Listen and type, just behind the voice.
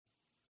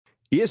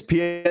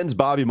ESPN's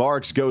Bobby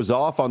Marks goes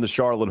off on the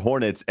Charlotte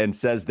Hornets and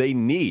says they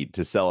need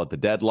to sell at the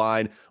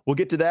deadline. We'll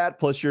get to that,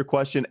 plus your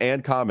question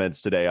and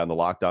comments today on the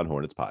Locked On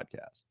Hornets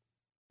podcast.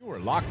 You're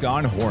Locked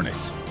On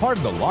Hornets, part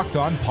of the Locked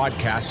On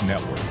Podcast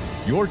Network,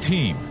 your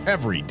team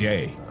every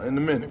day. In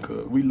a minute,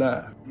 cuz we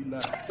live.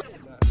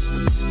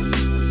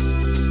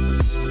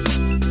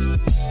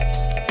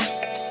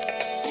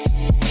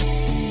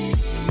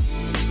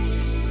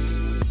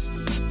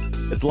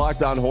 It's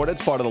Locked On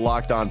Hornets, part of the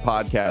Locked On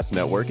Podcast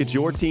Network. It's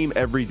your team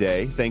every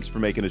day. Thanks for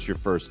making us your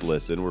first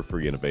listen. We're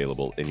free and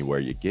available anywhere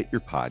you get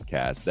your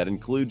podcast. That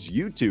includes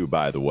YouTube,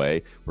 by the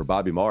way, where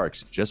Bobby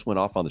Marks just went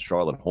off on the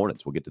Charlotte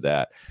Hornets. We'll get to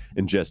that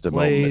in just a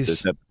moment.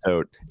 This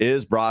episode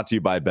is brought to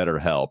you by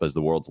BetterHelp. As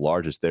the world's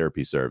largest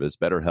therapy service,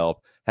 BetterHelp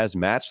has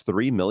matched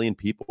 3 million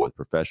people with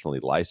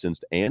professionally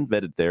licensed and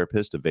vetted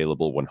therapists,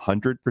 available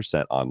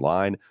 100%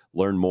 online.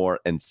 Learn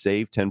more and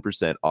save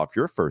 10% off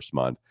your first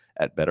month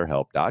at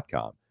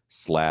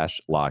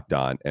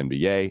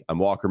BetterHelp.com/LockedOnNBA. I'm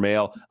Walker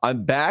Mail.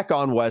 I'm back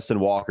on Wes and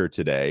Walker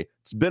today.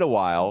 It's been a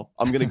while.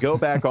 I'm going to go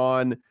back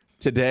on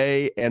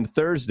today and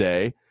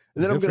Thursday,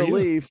 and then I'm going to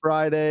leave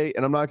Friday,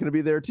 and I'm not going to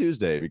be there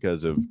Tuesday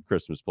because of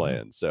Christmas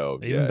plans. So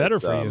even better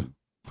for you.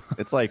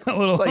 It's like a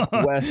little, it's like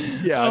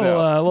Wes. Yeah,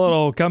 a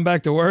little come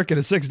back to work and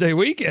a 6-day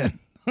weekend.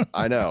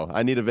 I know.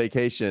 I need a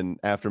vacation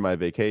after my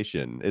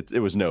vacation. It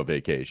was no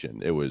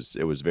vacation. It was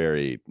bad.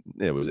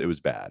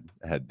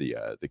 I had the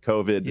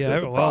COVID.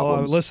 Yeah. The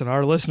listen,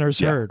 our listeners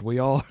heard. We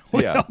all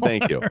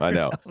thank you. I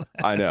know.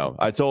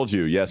 I told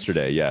you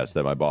yesterday, yes,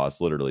 that my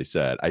boss literally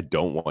said, I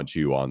don't want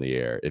you on the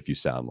air if you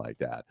sound like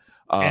that.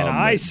 And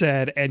I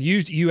said, and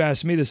you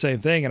asked me the same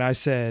thing, and I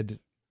said,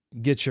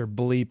 get your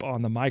bleep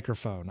on the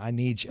microphone. I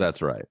need you.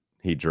 That's right.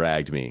 He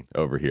dragged me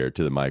over here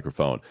to the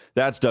microphone.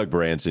 That's Doug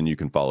Branson. You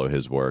can follow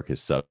his work, his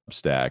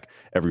Substack,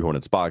 Every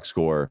Hornets Box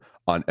Score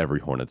on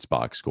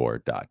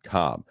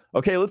everyhornetsboxscore.com.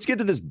 Okay, let's get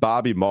to this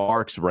Bobby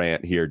Marks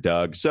rant here,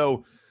 Doug.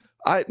 So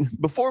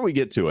before we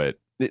get to it,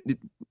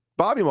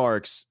 Bobby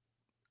Marks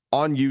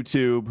on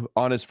YouTube,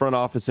 on his Front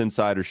Office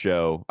Insider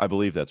show, I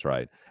believe that's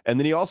right. And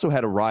then he also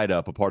had a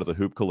write-up, a part of the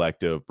Hoop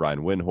Collective,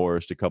 Brian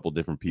Windhorst, a couple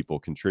different people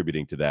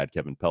contributing to that,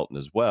 Kevin Pelton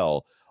as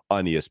well,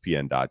 on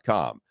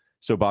ESPN.com.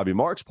 So Bobby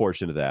Marks'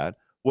 portion of that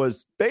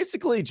was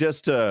basically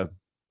just to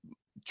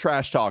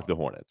trash talk the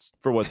Hornets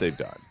for what they've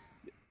done.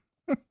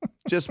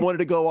 Just wanted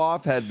to go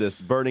off, had this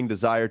burning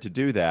desire to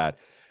do that.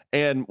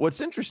 And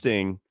what's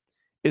interesting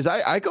is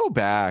I go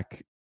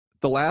back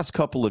the last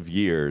couple of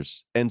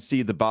years and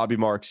see the Bobby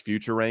Marks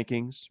future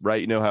rankings, right?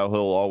 You know how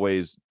he'll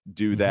always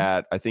do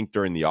that, I think,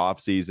 during the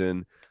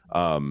offseason.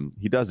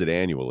 He does it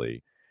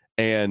annually.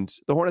 And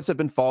the Hornets have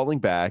been falling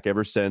back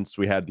ever since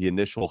we had the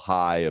initial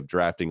high of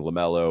drafting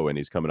LaMelo, and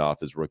he's coming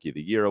off his Rookie of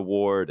the Year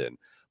award. And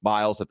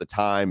Miles at the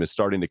time is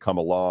starting to come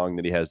along.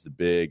 Then he has the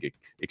big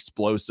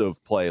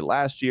explosive play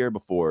last year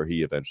before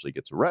he eventually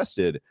gets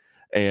arrested.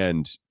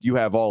 And you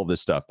have all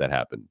this stuff that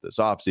happened this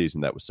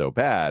offseason that was so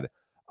bad.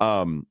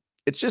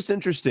 It's just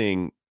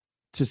interesting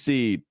to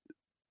see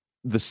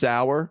the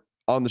sour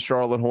on the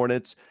Charlotte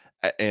Hornets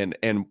and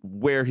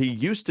where he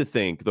used to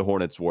think the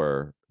Hornets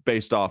were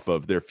based off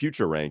of their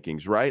future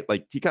rankings, right?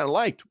 Like, he kind of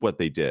liked what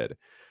they did.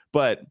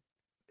 But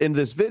in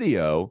this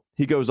video,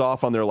 he goes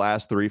off on their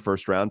last 3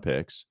 first-round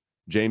picks,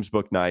 James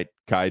Bouknight,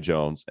 Kai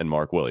Jones, and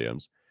Mark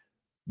Williams.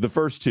 The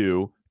first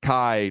 2,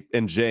 Kai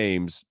and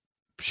James,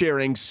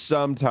 sharing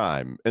some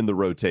time in the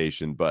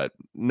rotation, but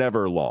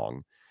never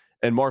long.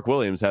 And Mark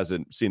Williams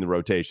hasn't seen the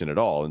rotation at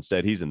all.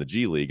 Instead, he's in the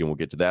G League, and we'll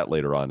get to that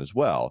later on as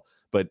well.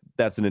 But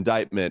that's an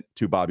indictment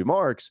to Bobby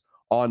Marks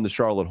on the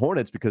Charlotte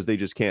Hornets because they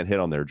just can't hit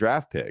on their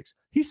draft picks.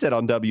 He said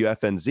on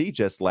WFNZ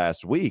just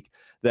last week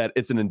that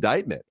it's an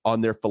indictment on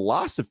their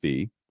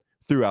philosophy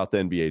throughout the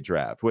NBA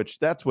draft, which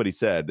that's what he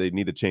said. They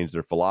need to change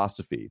their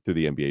philosophy through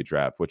the NBA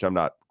draft, which I'm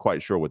not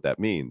quite sure what that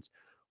means.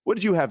 What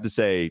did you have to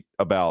say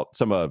about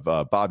some of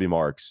Bobby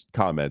Marks'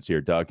 comments here,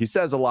 Doug? He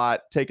says a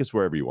lot. Take us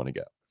wherever you want to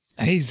go.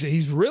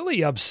 He's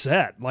really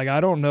upset. Like, I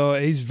don't know.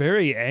 He's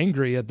very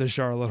angry at the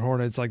Charlotte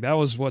Hornets. Like, that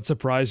was what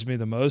surprised me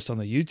the most on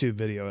the YouTube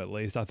video, at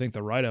least. I think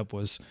the write-up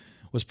was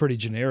pretty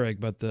generic,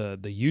 but the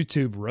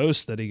YouTube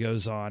roast that he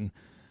goes on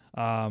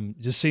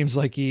just seems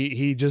like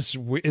he just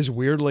is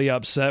weirdly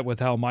upset with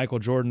how Michael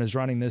Jordan is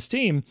running this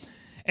team.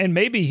 And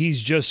maybe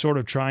he's just sort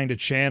of trying to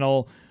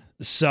channel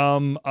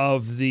some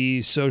of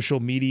the social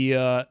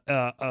media,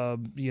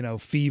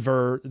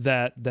 fever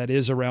that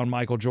is around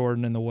Michael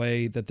Jordan and the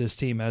way that this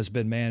team has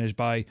been managed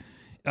by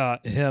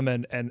him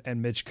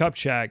and Mitch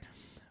Kupchak.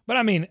 But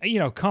I mean,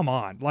 come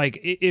on, like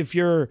if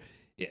you're,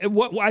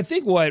 I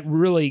think what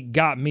really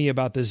got me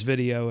about this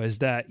video is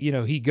that,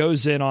 he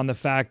goes in on the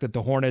fact that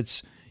the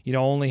Hornets,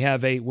 only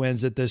have 8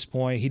 wins at this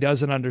point. He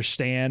doesn't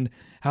understand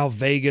how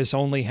Vegas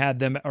only had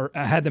them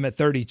at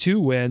 32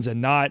 wins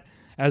and not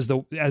as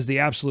the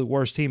absolute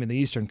worst team in the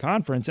Eastern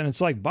Conference. And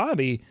it's like,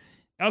 Bobby,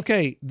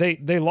 okay,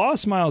 they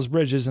lost Miles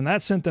Bridges, and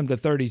that sent them to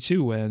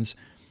 32 wins.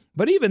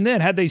 But even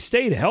then, had they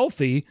stayed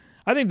healthy,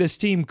 I think this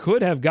team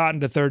could have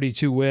gotten to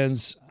 32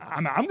 wins.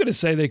 I'm going to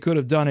say they could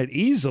have done it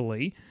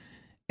easily.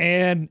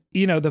 And,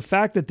 the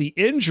fact that the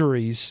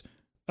injuries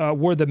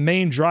were the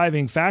main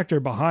driving factor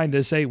behind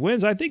this 8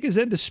 wins, I think is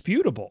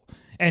indisputable.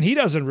 And he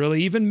doesn't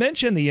really even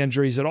mention the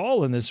injuries at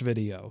all in this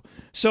video.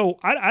 So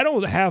I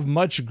don't have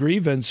much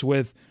grievance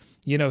with,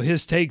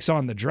 his takes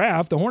on the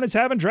draft. The Hornets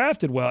haven't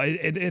drafted well.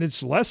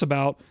 It's less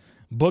about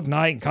Book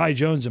Knight and Kai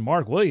Jones and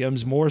Mark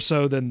Williams, more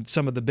so than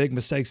some of the big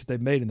mistakes that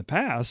they've made in the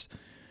past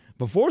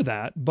before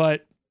that,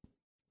 but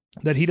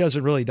that he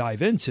doesn't really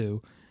dive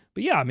into.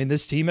 But yeah, I mean,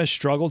 this team has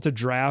struggled to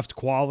draft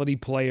quality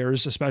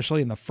players,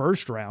 especially in the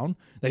first round.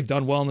 They've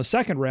done well in the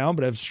second round,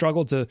 but have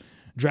struggled to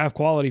draft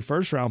quality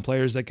first round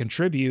players that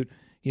contribute,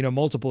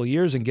 multiple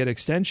years and get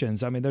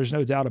extensions. I mean, there's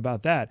no doubt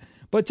about that.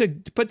 But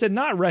to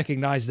not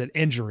recognize that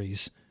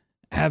injuries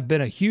have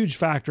been a huge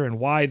factor in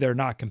why they're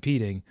not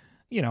competing,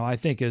 I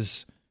think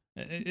is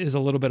a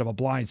little bit of a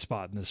blind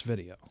spot in this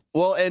video.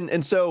 Well,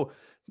 and so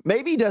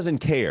maybe he doesn't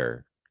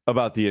care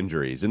about the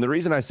injuries. And the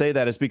reason I say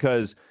that is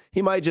because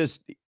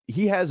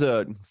he has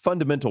a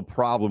fundamental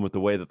problem with the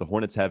way that the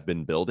Hornets have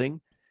been building,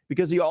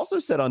 because he also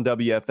said on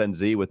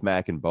WFNZ with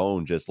Mac and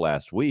Bone just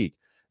last week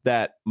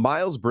that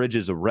Miles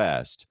Bridges'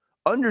 arrest,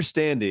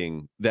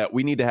 understanding that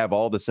we need to have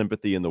all the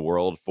sympathy in the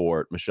world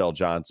for Michelle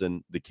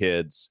Johnson, the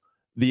kids,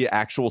 the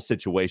actual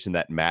situation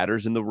that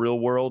matters in the real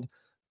world,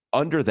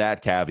 under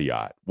that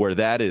caveat, where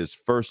that is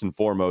first and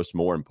foremost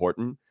more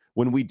important,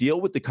 when we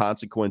deal with the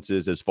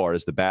consequences as far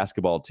as the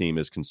basketball team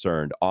is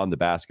concerned on the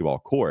basketball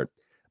court,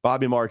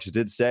 Bobby Marks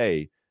did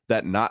say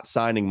that not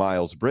signing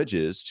Miles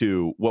Bridges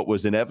to what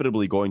was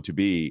inevitably going to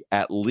be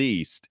at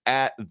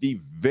the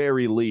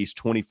very least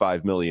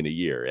 $25 million a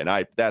year.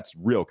 And that's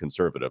real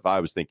conservative. I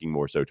was thinking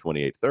more so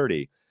 28,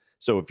 30.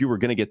 So if you were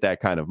going to get that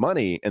kind of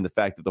money, and the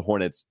fact that the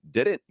Hornets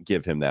didn't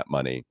give him that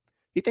money,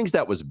 he thinks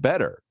that was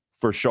better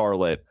for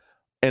Charlotte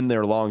and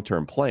their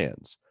long-term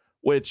plans,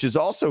 which is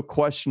also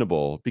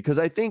questionable, because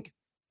I think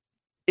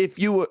if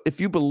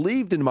you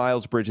believed in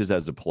Miles Bridges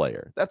as a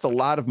player, that's a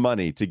lot of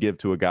money to give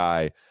to a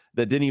guy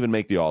that didn't even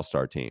make the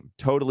All-Star team.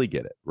 Totally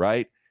get it,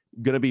 right?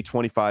 Going to be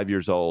 25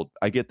 years old.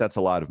 I get that's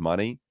a lot of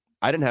money.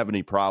 I didn't have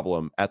any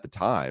problem at the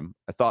time.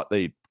 I thought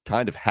they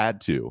kind of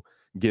had to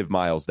give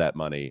Miles that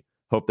money.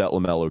 Hope that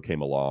LaMelo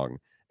came along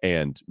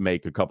and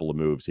make a couple of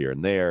moves here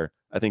and there.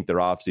 I think their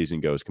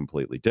offseason goes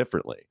completely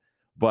differently.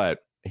 But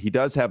he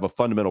does have a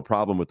fundamental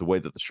problem with the way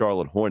that the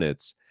Charlotte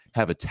Hornets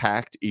have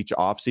attacked each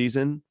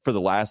offseason for the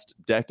last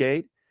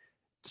decade.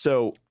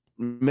 So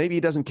maybe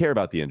he doesn't care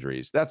about the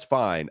injuries. That's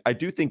fine. I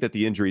do think that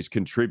the injuries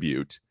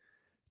contribute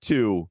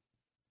to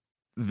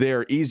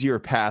their easier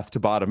path to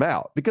bottom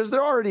out, because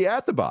they're already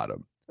at the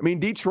bottom. I mean,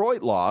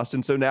 Detroit lost,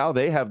 and so now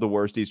they have the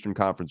worst Eastern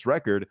Conference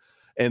record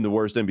and the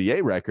worst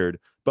NBA record,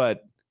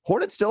 but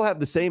Hornets still have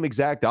the same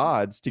exact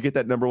odds to get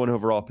that number 1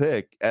 overall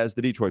pick as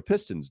the Detroit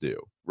Pistons do,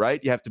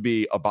 right? You have to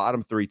be a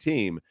bottom 3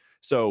 team.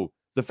 So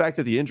the fact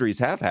that the injuries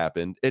have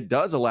happened, it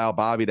does allow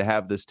Bobby to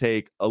have this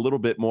take a little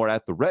bit more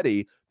at the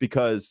ready,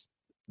 because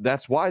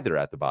that's why they're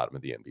at the bottom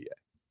of the NBA.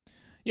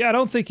 Yeah, I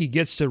don't think he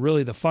gets to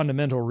really the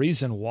fundamental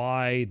reason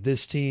why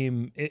this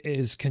team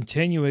is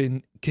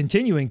continuing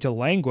to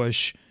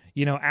languish,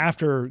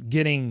 after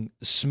getting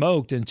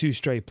smoked in 2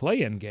 straight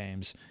play-in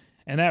games.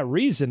 And that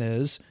reason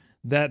is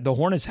that the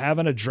Hornets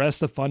haven't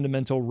addressed the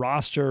fundamental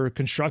roster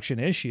construction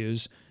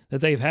issues that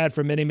they've had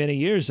for many, many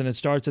years, and it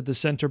starts at the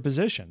center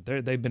position.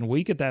 They've been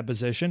weak at that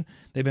position.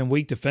 They've been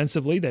weak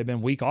defensively. They've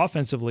been weak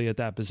offensively at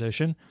that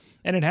position,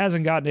 and it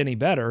hasn't gotten any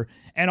better.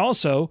 And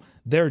also,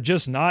 they're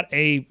just not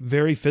a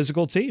very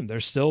physical team.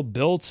 They're still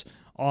built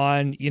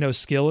on,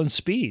 skill and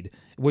speed,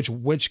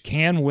 which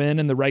can win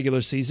in the regular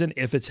season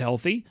if it's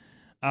healthy,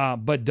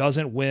 but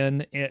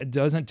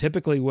doesn't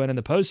typically win in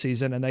the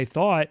postseason. And they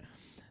thought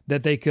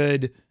that they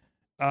could.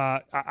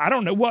 I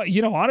don't know what,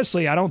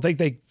 honestly, I don't think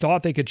they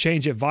thought they could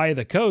change it via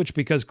the coach,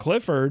 because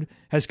Clifford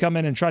has come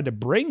in and tried to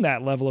bring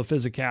that level of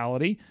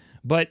physicality.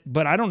 But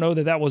I don't know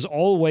that was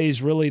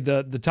always really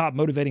the top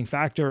motivating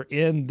factor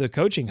in the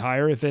coaching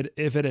hire. If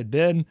it had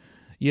been,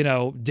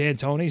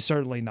 D'Antoni,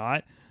 certainly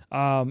not.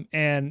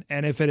 And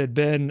if it had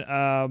been,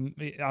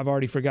 I've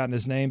already forgotten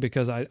his name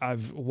because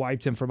I've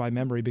wiped him from my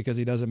memory because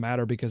he doesn't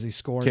matter because he's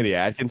scoring. Kenny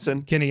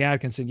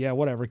Atkinson. Yeah,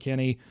 whatever.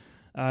 Kenny.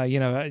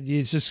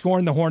 He's just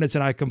scoring the Hornets,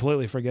 and I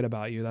completely forget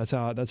about you. That's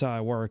how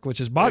I work.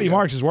 Which is Bobby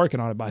Marks is working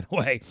on it, by the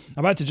way.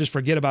 I'm about to just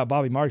forget about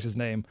Bobby Marks'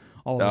 name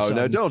all of a sudden.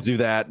 No, don't do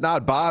that.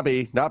 Not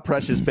Bobby. Not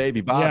precious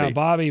baby Bobby.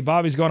 Yeah,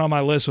 Bobby's going on my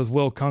list with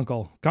Will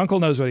Kunkel. Kunkel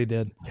knows what he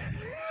did.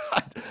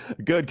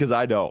 Good, because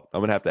I don't.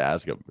 I'm gonna have to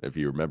ask him if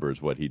he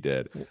remembers what he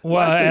did.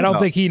 Well, I don't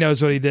think he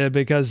knows what he did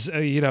because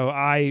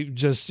I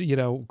just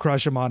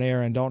crush him on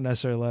air and don't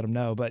necessarily let him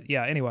know. But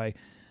yeah, anyway,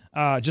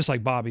 just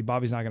like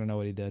Bobby's not gonna know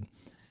what he did.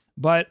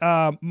 But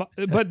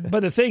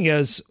the thing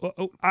is,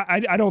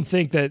 I don't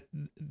think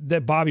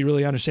that Bobby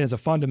really understands a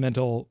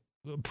fundamental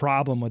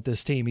problem with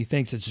this team. He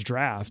thinks it's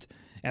draft,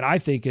 and I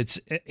think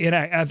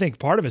I think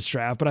part of it's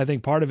draft, but I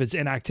think part of it's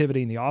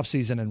inactivity in the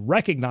offseason and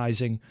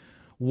recognizing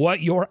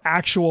what your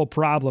actual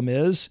problem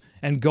is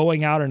and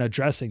going out and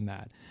addressing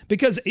that.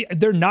 because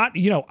they're not,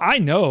 I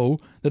know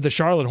that the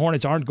Charlotte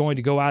Hornets aren't going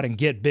to go out and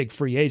get big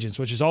free agents,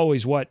 which is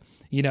always what,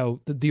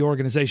 the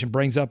organization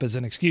brings up as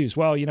an excuse.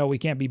 Well, we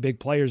can't be big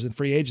players in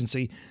free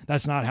agency.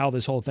 That's not how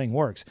this whole thing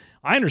works.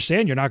 I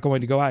understand you're not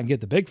going to go out and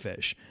get the big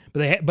fish,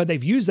 but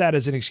they've used that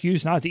as an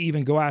excuse not to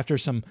even go after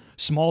some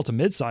small to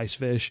mid-sized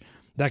fish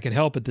that could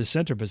help at the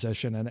center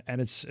position,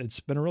 and it's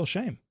been a real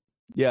shame.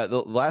 Yeah,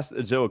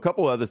 so a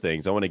couple other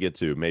things I want to get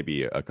to,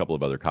 maybe a couple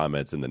of other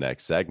comments in the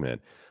next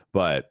segment.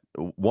 But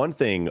one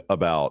thing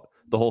about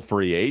the whole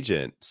free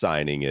agent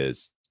signing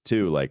is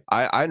too, like,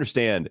 I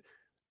understand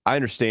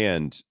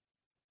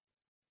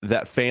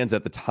that fans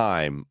at the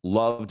time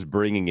loved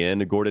bringing in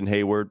Gordon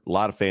Hayward. A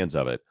lot of fans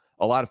of it.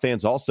 A lot of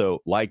fans also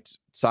liked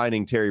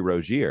signing Terry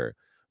Rozier.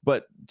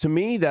 But to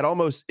me, that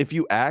almost, if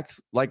you act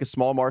like a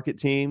small market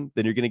team,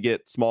 then you're going to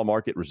get small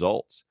market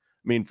results.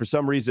 I mean, for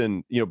some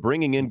reason,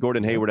 bringing in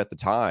Gordon Hayward at the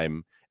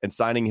time and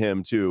signing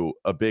him to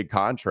a big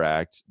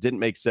contract didn't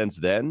make sense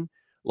then.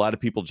 A lot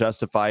of people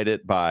justified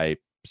it by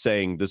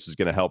saying this is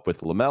going to help with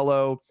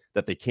LaMelo,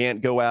 that they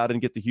can't go out and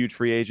get the huge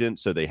free agent,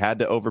 so they had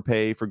to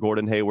overpay for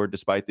Gordon Hayward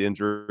despite the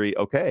injury.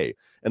 Okay.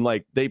 And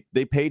like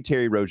they paid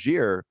Terry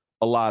Rozier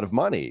a lot of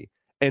money.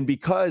 And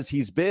because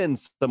he's been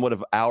somewhat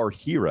of our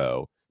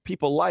hero,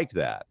 people liked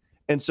that.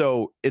 And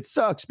so it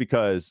sucks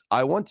because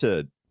I want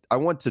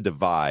to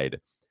divide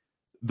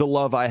the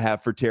love I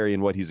have for Terry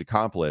and what he's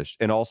accomplished,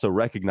 and also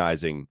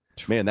recognizing,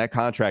 man, that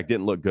contract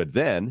didn't look good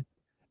then.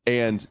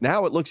 And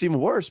now it looks even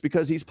worse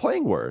because he's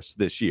playing worse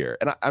this year.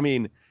 And I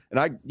mean,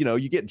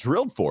 you get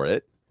drilled for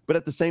it, but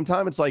at the same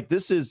time, it's like,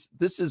 this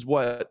is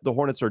what the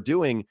Hornets are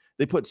doing.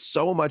 They put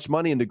so much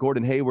money into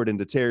Gordon Hayward and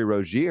to Terry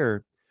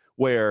Rozier,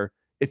 where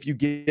if you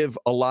give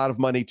a lot of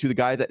money to the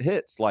guy that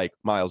hits, like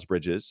Miles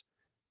Bridges,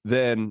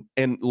 and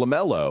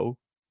LaMelo,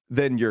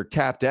 then you're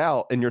capped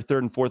out, and your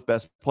third and fourth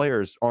best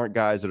players aren't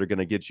guys that are going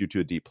to get you to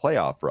a deep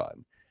playoff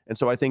run. And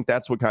so I think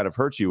that's what kind of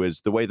hurts you,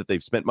 is the way that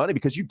they've spent money,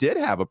 because you did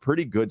have a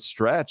pretty good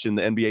stretch in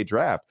the NBA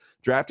draft,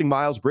 drafting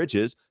Miles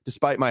Bridges,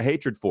 despite my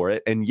hatred for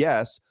it. And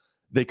yes,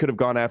 they could have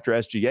gone after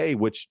SGA,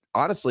 which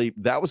honestly,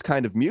 that was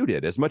kind of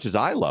muted. As much as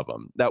I love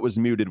him, that was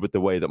muted with the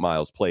way that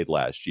Miles played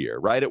last year,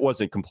 right? It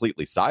wasn't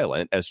completely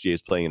silent. SGA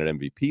is playing at an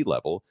MVP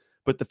level,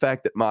 but the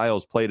fact that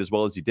Miles played as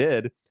well as he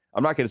did,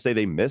 I'm not going to say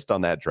they missed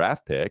on that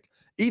draft pick.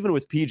 Even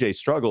with PJ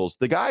struggles,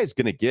 the guy is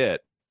going to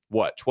get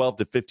 $12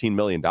 to $15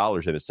 million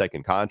in his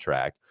second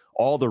contract.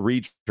 All the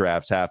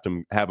redrafts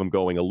have him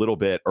going a little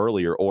bit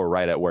earlier or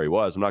right at where he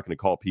was. I'm not going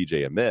to call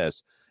PJ a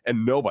miss,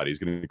 and nobody's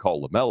going to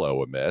call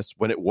LaMelo a miss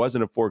when it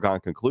wasn't a foregone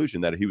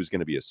conclusion that he was going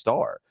to be a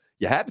star.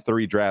 You had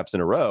 3 drafts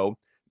in a row.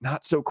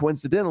 Not so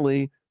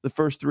coincidentally, the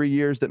first 3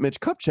 years that Mitch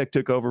Kupchak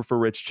took over for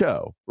Rich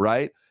Cho,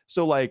 right?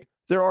 So like,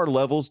 there are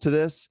levels to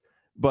this.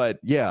 But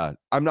yeah,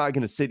 I'm not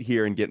going to sit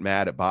here and get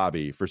mad at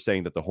Bobby for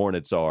saying that the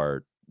Hornets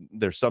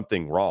there's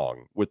something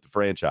wrong with the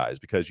franchise,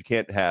 because you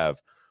can't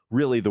have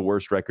really the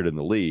worst record in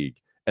the league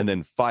and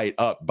then fight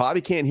up. Bobby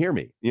can't hear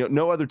me.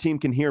 No other team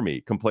can hear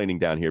me complaining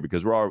down here,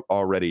 because we're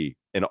already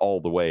in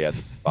all the way at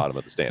the bottom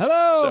of the standings.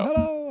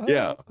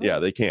 Hello. Yeah,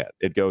 they can't.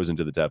 It goes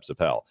into the depths of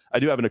hell. I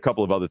do have a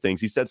couple of other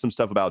things. He said some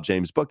stuff about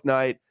James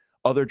Bouknight,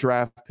 other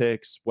draft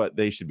picks, what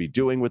they should be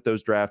doing with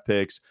those draft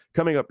picks.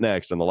 Coming up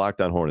next on the Locked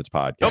On Hornets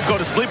podcast. Don't go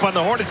to sleep on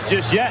the Hornets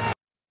just yet.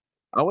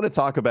 I want to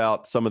talk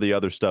about some of the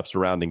other stuff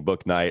surrounding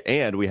Bouknight,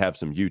 and we have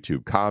some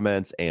YouTube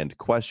comments and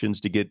questions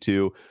to get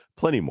to.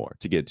 Plenty more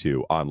to get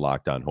to on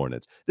Locked On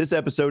Hornets. This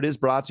episode is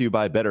brought to you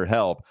by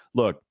BetterHelp.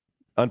 Look,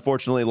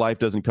 unfortunately, life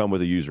doesn't come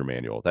with a user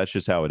manual. That's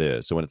just how it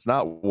is. So when it's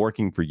not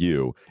working for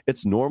you,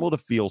 it's normal to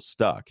feel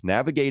stuck.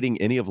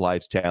 Navigating any of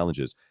life's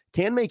challenges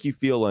can make you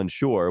feel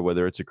unsure,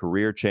 whether it's a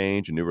career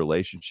change, a new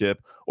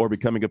relationship, or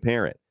becoming a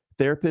parent.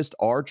 Therapists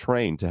are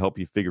trained to help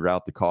you figure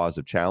out the cause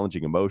of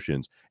challenging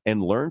emotions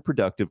and learn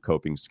productive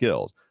coping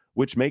skills,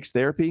 which makes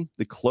therapy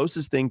the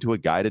closest thing to a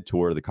guided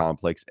tour of the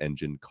complex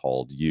engine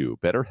called you.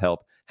 BetterHelp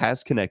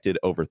has connected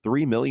over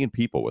 3 million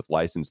people with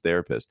licensed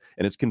therapists,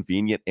 and it's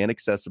convenient and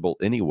accessible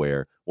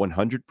anywhere,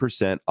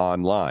 100%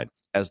 online.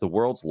 As the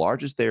world's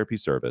largest therapy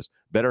service,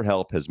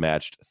 BetterHelp has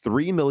matched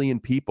 3 million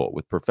people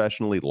with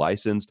professionally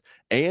licensed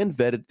and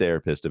vetted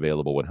therapists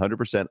available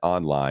 100%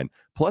 online.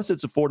 Plus,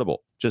 it's affordable.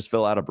 Just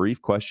fill out a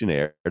brief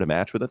questionnaire to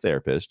match with a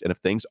therapist, and if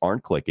things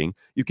aren't clicking,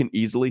 you can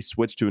easily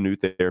switch to a new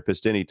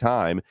therapist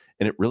anytime,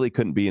 and it really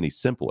couldn't be any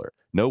simpler.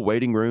 No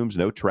waiting rooms,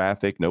 no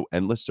traffic, no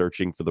endless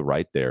searching for the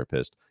right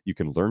therapist. You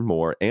can learn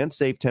more and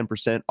save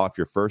 10% off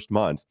your first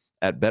month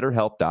at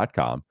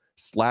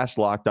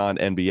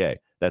BetterHelp.com/LockedOnNBA.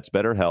 That's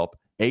BetterHelp,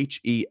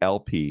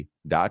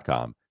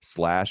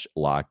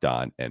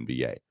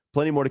 HELP.com/LockedOnNBA.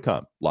 Plenty more to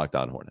come. Locked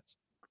On Hornets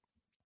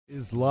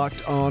is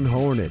Locked On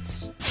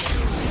Hornets.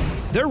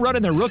 They're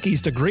running their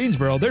rookies to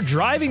Greensboro. They're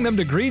driving them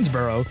to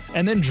Greensboro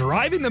and then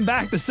driving them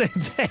back the same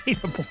day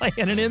to play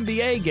in an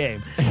NBA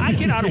game. I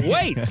cannot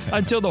wait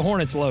until the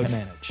Hornets load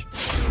manage.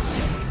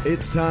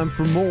 It's time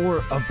for more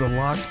of the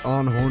Locked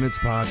On Hornets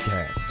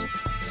podcast.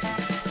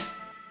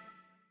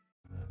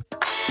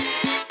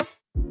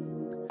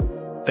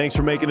 Thanks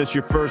for making us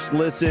your first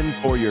listen.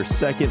 For your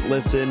second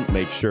listen,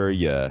 make sure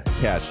you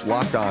catch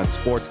Locked On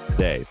Sports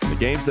Today. From the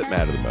games that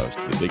matter the most,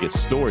 the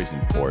biggest stories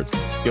in sports,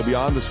 go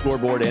beyond the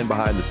scoreboard and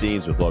behind the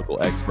scenes with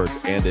local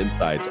experts and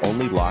insights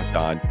only Locked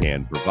On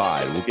can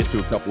provide. We'll get to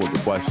a couple of the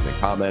questions and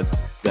comments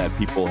that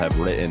people have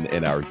written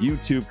in our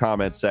YouTube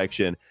comment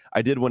section.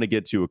 I did want to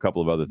get to a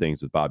couple of other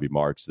things with Bobby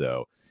Marks,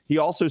 though. He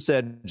also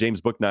said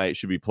James Bouknight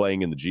should be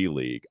playing in the G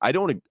League. I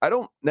don't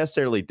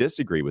necessarily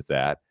disagree with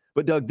that.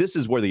 But, Doug, this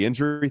is where the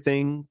injury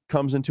thing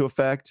comes into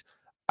effect.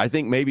 I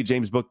think maybe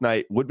James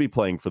Bouknight would be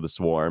playing for the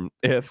Swarm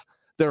if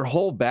their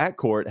whole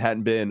backcourt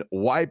hadn't been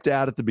wiped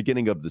out at the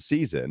beginning of the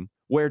season,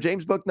 where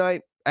James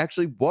Bouknight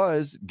actually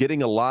was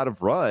getting a lot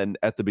of run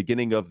at the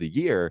beginning of the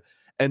year.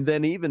 And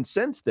then even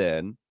since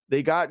then,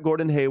 they got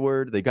Gordon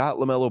Hayward, they got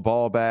LaMelo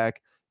Ball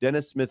back.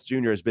 Dennis Smith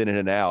Jr. has been in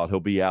and out. He'll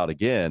be out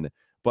again.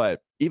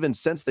 But even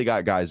since they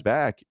got guys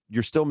back,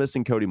 you're still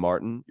missing Cody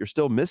Martin. You're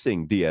still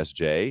missing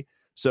DSJ.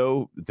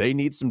 So they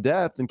need some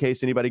depth in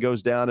case anybody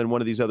goes down in one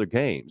of these other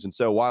games. And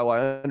so while I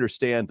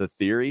understand the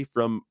theory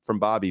from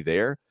Bobby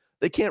there,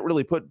 they can't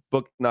really put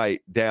Bouknight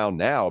down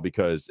now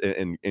because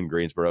in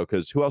Greensboro,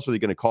 because who else are they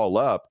going to call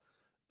up?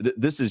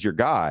 This is your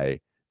guy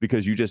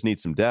because you just need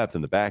some depth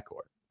in the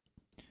backcourt.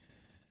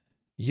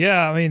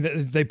 Yeah, I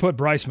mean, they put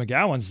Bryce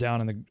McGowan's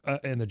down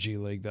in the G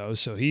League though,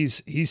 so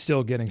he's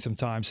still getting some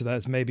time. So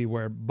that's maybe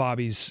where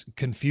Bobby's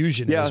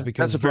confusion is,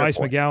 because Bryce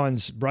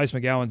McGowan's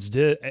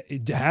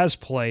has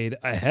played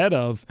ahead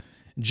of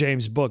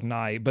James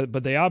Bouknight,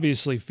 but they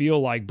obviously feel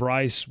like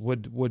Bryce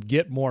would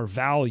get more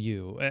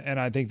value, and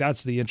I think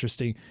that's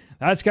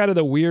kind of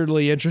the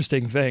weirdly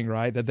interesting thing,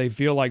 right? That they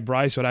feel like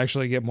Bryce would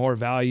actually get more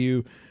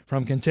value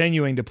from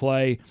continuing to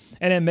play.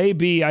 And it may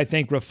be, I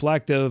think,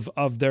 reflective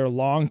of their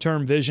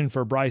long-term vision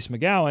for Bryce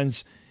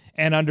McGowan's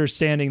and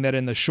understanding that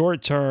in the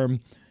short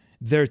term,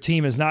 their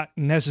team is not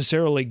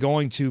necessarily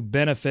going to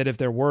benefit if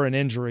there were an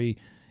injury.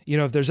 You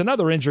know, if there's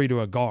another injury to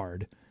a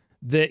guard,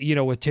 that, you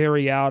know, with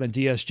Terry out and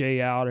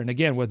DSJ out, and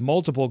again, with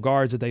multiple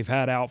guards that they've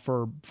had out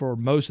for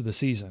most of the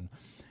season,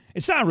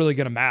 it's not really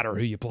going to matter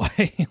who you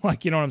play.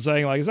 Like, you know what I'm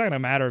saying? Like, it's not going to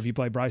matter if you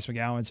play Bryce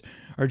McGowan's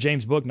or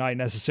James Bouknight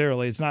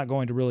necessarily. It's not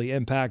going to really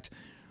impact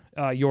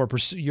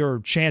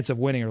your chance of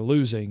winning or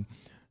losing.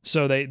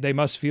 So they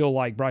must feel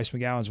like Bryce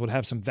McGowan's would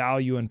have some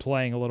value in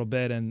playing a little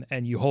bit, and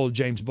you hold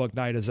James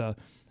Bouknight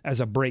as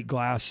a break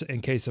glass in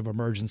case of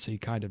emergency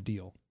kind of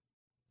deal.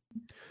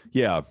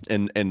 Yeah,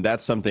 and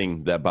that's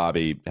something that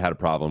Bobby had a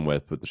problem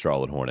with the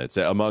Charlotte Hornets,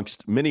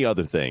 amongst many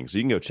other things.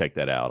 You can go check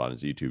that out on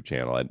his YouTube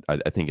channel.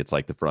 I think it's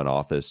like the front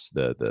office,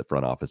 the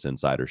front office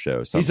insider show.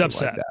 He's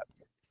upset. Like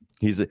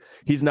that.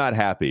 He's not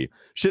happy.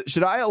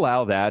 Should I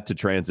allow that to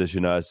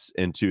transition us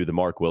into the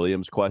Mark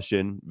Williams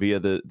question via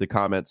the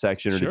comment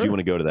section, or Sure. did you want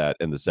to go to that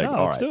in the second?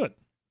 No, let's do it.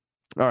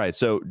 All right.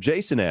 So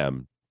Jason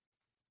M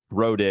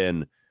wrote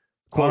in,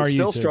 quote,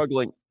 still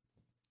struggling.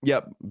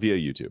 Yep, via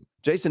YouTube.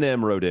 Jason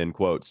M wrote in,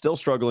 quote, still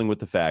struggling with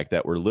the fact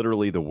that we're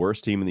literally the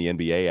worst team in the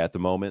NBA at the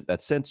moment.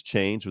 That's since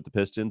changed with the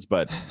Pistons,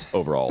 but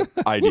overall,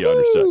 idea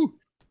understood.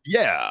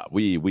 Yeah,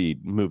 we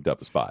moved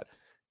up a spot.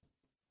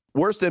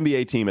 Worst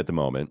NBA team at the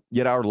moment,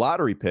 yet our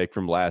lottery pick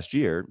from last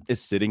year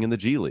is sitting in the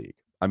G League.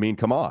 I mean,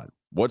 come on.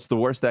 What's the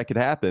worst that could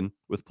happen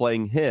with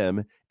playing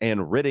him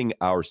and ridding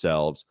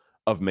ourselves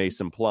of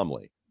Mason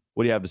Plumlee?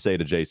 What do you have to say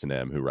to Jason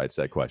M, who writes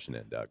that question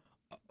in, Doug?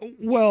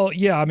 Well,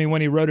 yeah, I mean,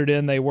 when he wrote it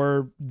in, they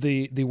were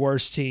the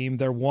worst team.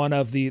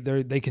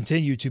 They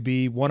continue to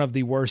be one of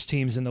the worst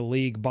teams in the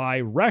league by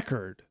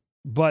record.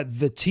 But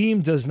the team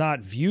does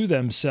not view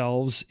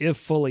themselves, if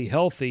fully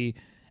healthy,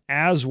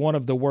 as one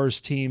of the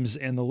worst teams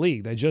in the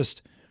league. They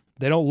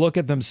don't look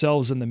at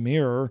themselves in the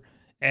mirror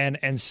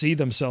and see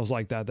themselves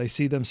like that. They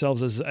see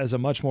themselves as a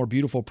much more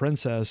beautiful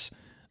princess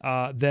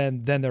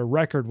than their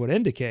record would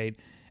indicate.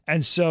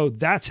 And so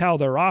that's how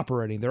they're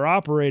operating. They're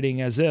operating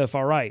as if,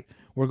 all right,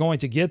 we're going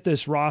to get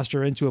this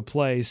roster into a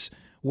place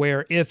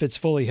where if it's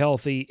fully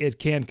healthy, it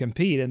can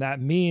compete. And that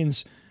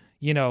means,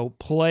 you know,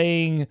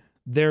 playing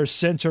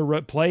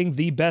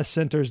the best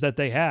centers that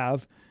they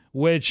have,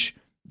 which,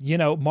 you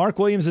know, Mark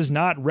Williams is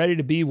not ready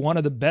to be one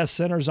of the best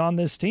centers on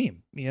this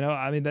team. You know,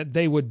 I mean, that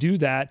they would do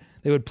that.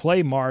 They would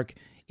play Mark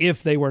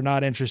if they were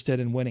not interested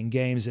in winning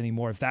games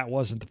anymore, if that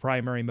wasn't the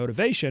primary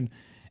motivation.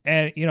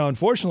 And, you know,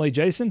 unfortunately,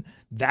 Jason,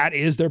 that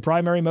is their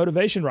primary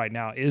motivation right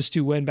now, is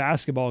to win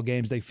basketball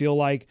games. They feel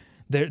like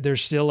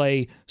there's still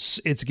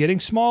it's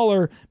getting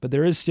smaller, but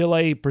there is still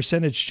a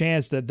percentage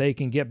chance that they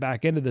can get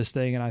back into this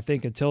thing. And I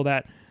think until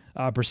that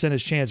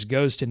percentage chance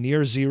goes to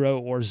near zero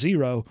or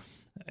zero,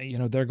 you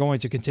know, they're going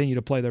to continue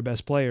to play their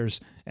best players,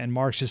 and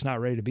Mark's just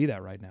not ready to be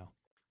that right now.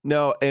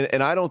 No,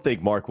 and I don't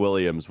think Mark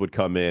Williams would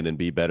come in and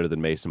be better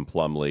than Mason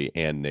Plumlee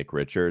and Nick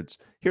Richards.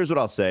 Here's what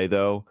I'll say,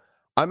 though.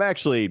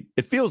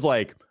 It feels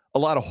like a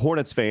lot of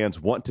Hornets fans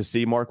want to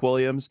see Mark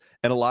Williams,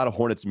 and a lot of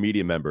Hornets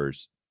media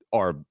members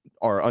are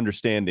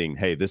understanding,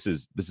 hey, this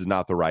is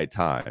not the right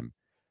time.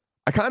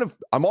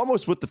 I'm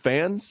almost with the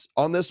fans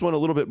on this one a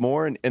little bit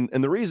more. And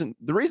the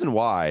reason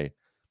why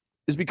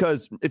is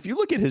because if you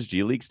look at his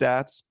G League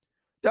stats,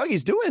 Doug,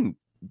 he's doing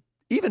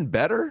even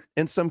better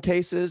in some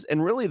cases,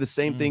 and really the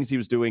same things he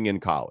was doing in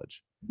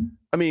college.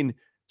 I mean,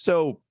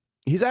 so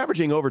he's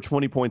averaging over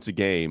 20 points a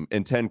game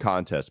in 10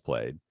 contests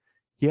played.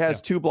 He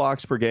has 2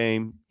 blocks per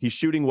game. He's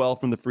shooting well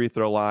from the free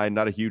throw line.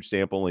 Not a huge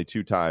sample, only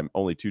two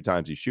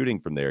times he's shooting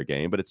from their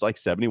game, but it's like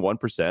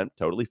 71%,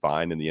 totally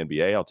fine in the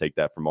NBA. I'll take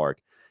that from Mark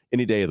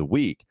any day of the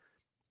week.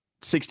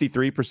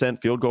 63%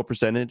 field goal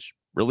percentage,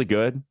 really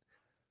good.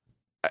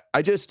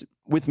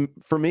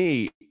 For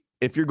me,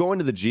 if you're going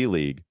to the G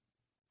League,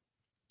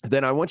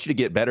 then I want you to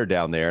get better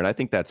down there, and I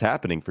think that's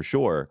happening for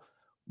sure.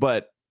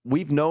 But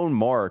we've known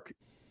Mark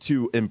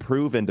to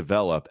improve and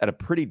develop at a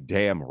pretty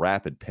damn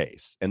rapid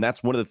pace. And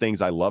that's one of the things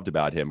I loved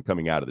about him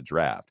coming out of the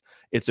draft.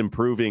 It's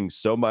improving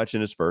so much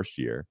in his first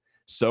year,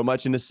 so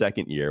much in his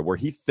second year, where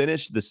he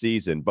finished the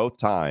season both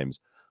times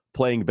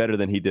playing better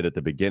than he did at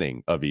the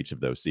beginning of each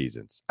of those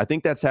seasons. I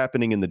think that's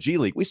happening in the G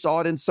League. We saw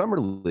it in Summer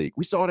League.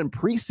 We saw it in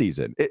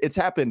preseason. It's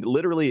happened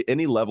literally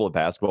any level of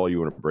basketball you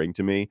want to bring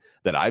to me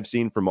that I've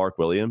seen from Mark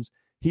Williams.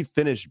 He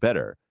finished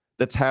better.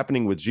 That's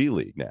happening with G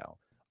League now.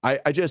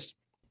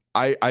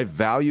 I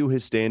value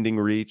his standing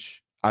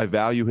reach. I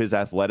value his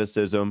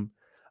athleticism.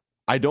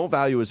 I don't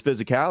value his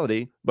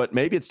physicality, but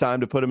maybe it's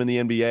time to put him in the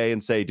NBA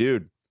and say,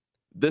 dude,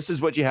 this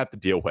is what you have to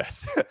deal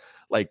with.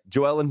 Like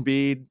Joel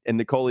Embiid and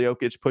Nikola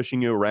Jokic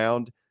pushing you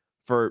around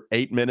for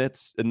 8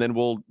 minutes, and then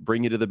we'll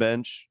bring you to the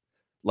bench.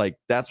 Like,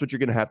 that's what you're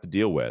going to have to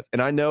deal with.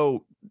 And I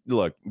know,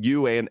 look,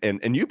 you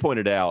and you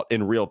pointed out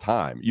in real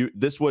time,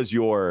 this was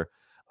your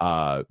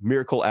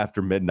miracle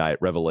after midnight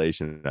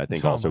revelation. And I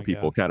think also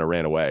people kind of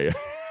ran away.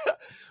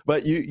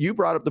 But you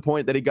brought up the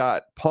point that he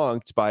got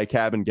punked by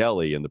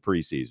Kabengele in the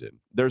preseason.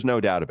 There's no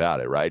doubt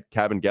about it, right?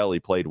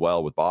 Kabengele played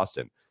well with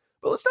Boston.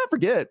 But let's not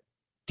forget,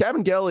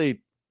 Kabengele's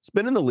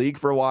been in the league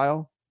for a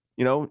while.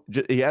 You know,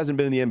 he hasn't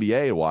been in the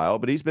NBA a while,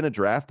 but he's been a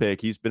draft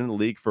pick. He's been in the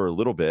league for a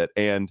little bit.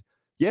 And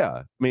yeah,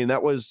 I mean,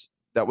 that was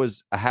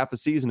a half a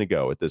season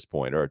ago at this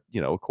point, or,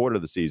 you know, a quarter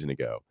of the season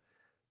ago.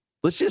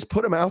 Let's just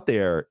put him out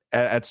there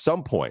at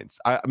some points.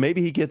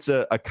 Maybe he gets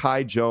a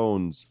Kai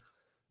Jones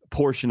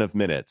portion of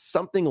minutes,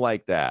 something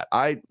like that.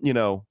 I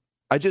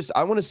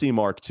want to see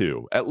Mark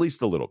too, at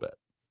least a little bit.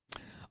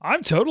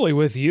 I'm totally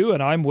with you,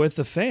 and I'm with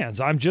the fans.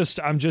 I'm just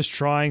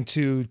trying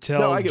to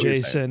tell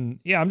Jason.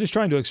 Yeah, I'm just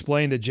trying to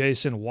explain to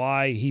Jason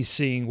why he's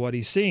seeing what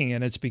he's seeing,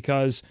 and it's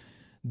because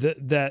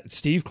that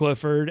Steve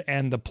Clifford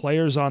and the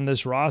players on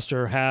this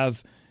roster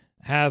have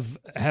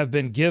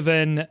been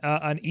given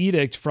an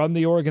edict from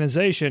the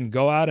organization: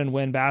 go out and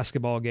win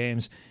basketball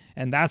games,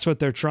 and that's what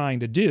they're trying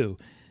to do.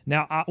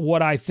 Now,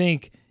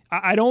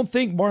 I don't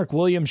think Mark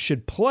Williams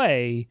should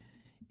play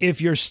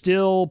if you're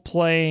still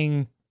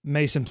playing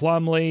Mason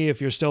Plumlee,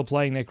 if you're still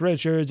playing Nick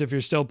Richards, if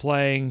you're still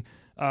playing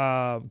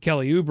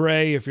Kelly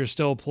Oubre, if you're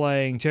still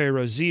playing Terry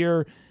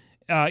Rozier.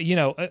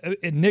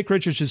 Nick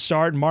Richards should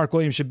start and Mark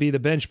Williams should be the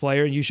bench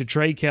player, and you should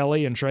trade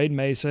Kelly and trade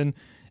Mason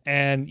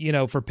and,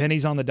 for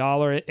pennies on the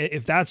dollar.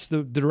 If that's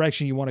the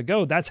direction you want to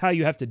go, that's how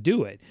you have to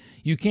do it.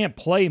 You can't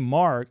play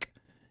Mark,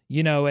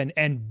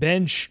 and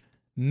bench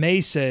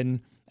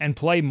Mason and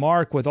play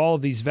Mark with all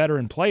of these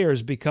veteran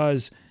players,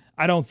 because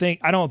I don't think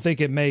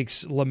it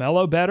makes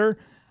LaMelo better.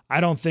 I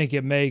don't think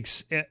it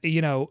makes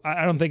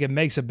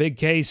a big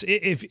case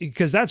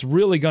because that's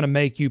really going to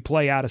make you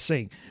play out of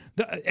sync.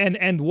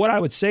 And what I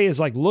would say is,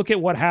 like, look at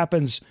what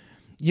happens,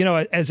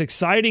 as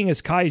exciting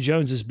as Kai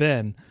Jones has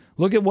been,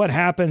 look at what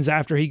happens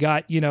after he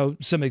got,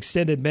 some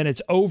extended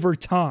minutes over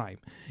time.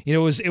 It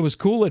was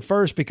cool at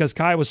first because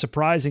Kai was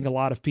surprising a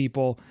lot of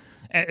people,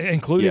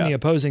 including the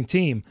opposing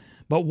team.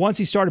 But once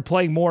he started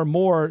playing more and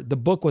more, the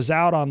book was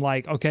out on,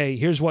 like, okay,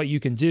 here's what you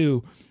can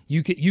do.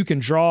 You can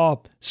draw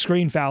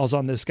screen fouls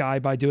on this guy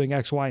by doing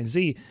X, Y, and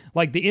Z.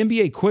 Like, the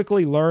NBA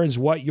quickly learns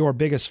what your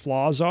biggest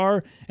flaws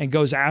are and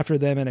goes after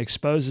them and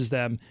exposes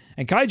them.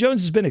 And Kai Jones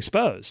has been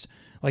exposed.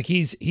 Like,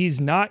 he's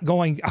not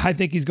going. I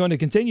think he's going to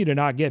continue to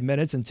not get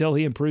minutes until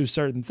he improves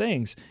certain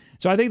things.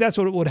 So I think that's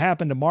what would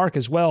happen to Mark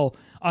as well,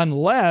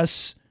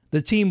 unless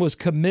the team was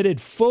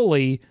committed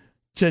fully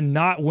to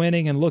not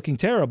winning and looking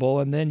terrible,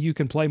 and then you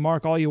can play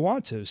Mark all you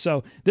want to.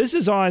 So this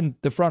is on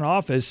the front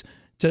office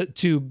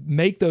to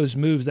make those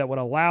moves that would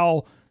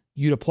allow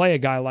you to play a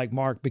guy like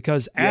Mark,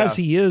 because as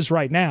he is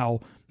right now,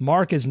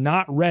 Mark is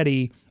not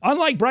ready,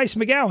 unlike Bryce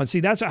McGowan. See,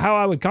 that's how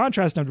I would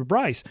contrast him to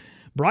Bryce.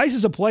 Bryce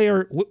is a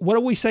player, what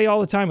do we say all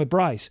the time with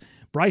Bryce?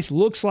 Bryce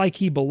looks like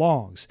he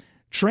belongs.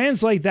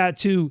 Translate that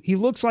to, he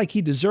looks like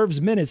he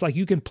deserves minutes. Like,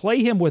 you can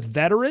play him with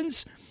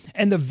veterans,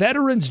 and the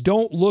veterans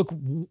don't look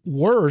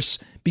worse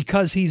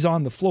because he's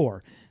on the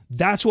floor.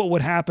 That's what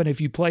would happen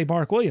if you play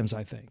Mark Williams,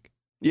 I think.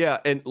 Yeah,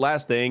 and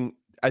last thing,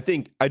 I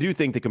do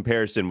think the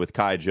comparison with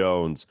Kai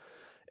Jones,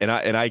 and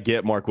I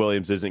get Mark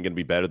Williams isn't going to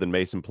be better than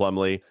Mason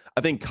Plumlee.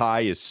 I think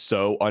Kai is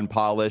so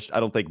unpolished.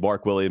 I don't think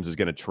Mark Williams is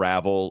going to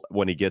travel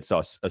when he gets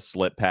a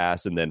slip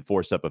pass and then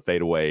force up a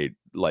fadeaway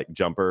like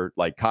jumper.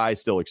 Like, Kai's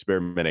still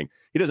experimenting.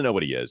 He doesn't know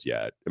what he is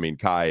yet. I mean,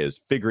 Kai is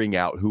figuring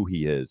out who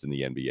he is in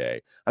the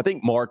NBA. I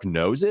think Mark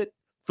knows it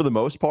for the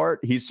most part.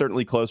 He's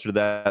certainly closer to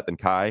that than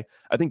Kai.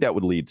 I think that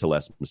would lead to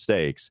less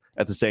mistakes.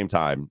 At the same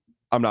time,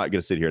 I'm not going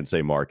to sit here and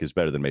say Mark is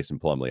better than Mason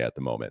Plumlee at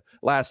the moment.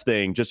 Last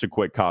thing, just a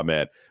quick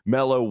comment.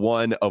 Mello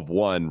 1 of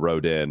 1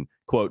 wrote in,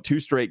 quote, 2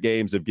 straight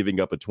games of giving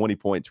up a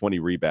 20-point, 20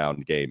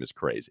 rebound game is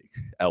crazy.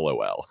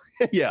 LOL.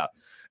 Yeah.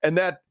 And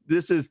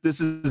this is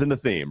in the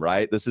theme,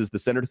 right? This is the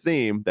center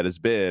theme that has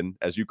been,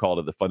 as you called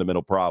it, the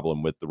fundamental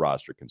problem with the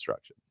roster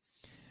construction.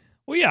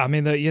 Well, yeah, I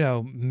mean,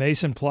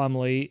 Mason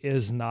Plumlee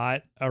is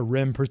not a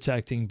rim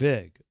protecting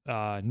big.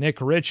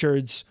 Nick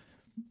Richards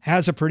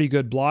has a pretty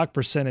good block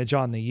percentage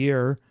on the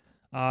year,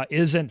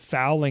 isn't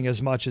fouling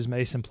as much as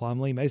Mason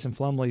Plumlee. Mason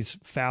Plumlee's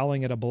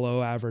fouling at a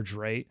below average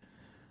rate.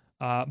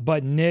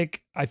 But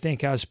Nick, I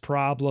think, has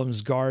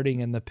problems guarding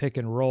in the pick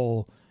and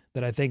roll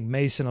that I think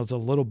Mason is a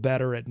little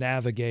better at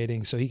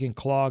navigating, so he can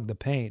clog the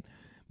paint.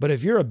 But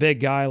if you're a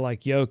big guy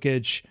like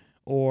Jokic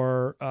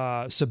or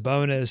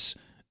Sabonis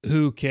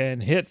who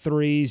can hit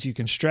threes, you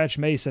can stretch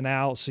Mason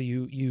out, so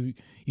you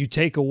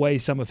take away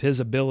some of his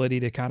ability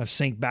to kind of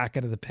sink back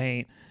into the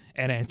paint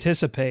and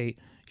anticipate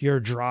your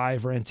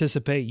drive or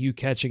anticipate you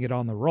catching it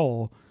on the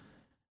roll,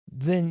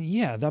 then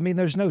yeah, I mean,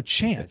 there's no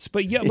chance.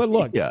 But yeah, but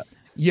look, Yeah.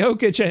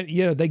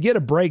 Jokic, they get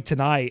a break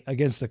tonight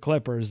against the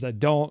Clippers that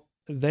don't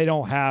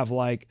have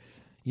like,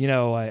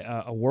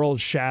 a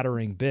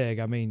world-shattering big.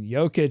 I mean,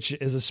 Jokic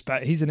is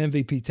he's an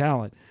MVP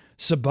talent.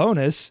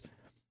 Sabonis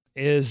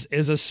is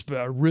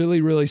a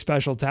really, really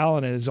special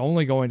talent and is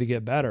only going to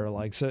get better.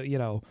 Like,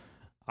 so,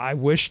 I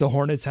wish the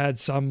Hornets had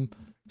some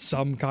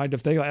kind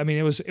of thing. I mean,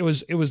 it was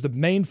the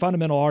main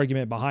fundamental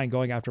argument behind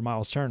going after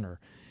Miles Turner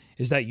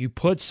is that you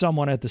put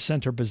someone at the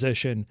center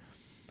position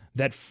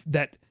that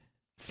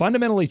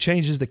fundamentally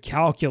changes the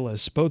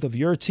calculus both of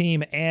your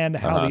team and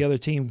how the other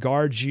team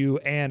guards you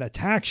and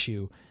attacks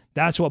you.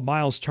 That's what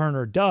Miles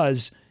Turner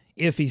does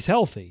if he's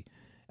healthy.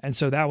 And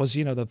so that was,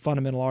 the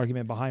fundamental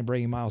argument behind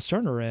bringing Miles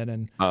Turner in.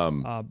 And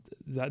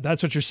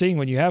that's what you're seeing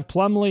when you have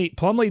Plumlee.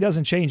 Plumlee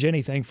doesn't change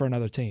anything for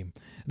another team.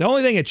 The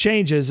only thing it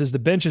changes is the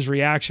bench's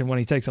reaction when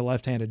he takes a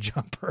left-handed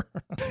jumper.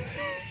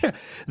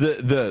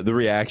 The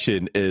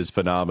reaction is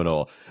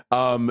phenomenal.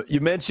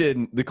 You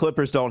mentioned the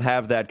Clippers don't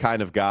have that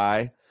kind of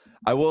guy.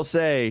 I will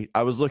say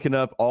I was looking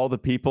up all the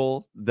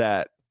people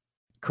that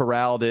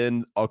corralled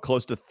in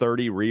close to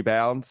 30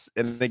 rebounds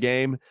in the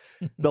game.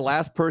 The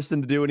last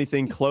person to do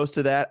anything close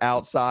to that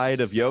outside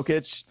of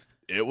Jokic,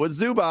 it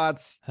was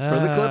Zubats for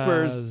the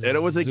Clippers, and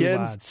it was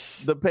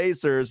against the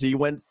Pacers. He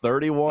went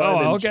 31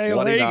 and 29.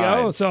 Well, there you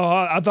go. So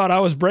I thought I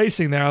was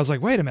bracing there. I was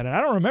like, wait a minute, I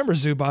don't remember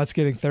Zubats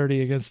getting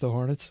 30 against the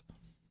Hornets.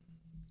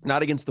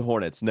 Not against the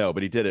Hornets, no,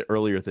 but he did it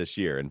earlier this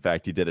year. In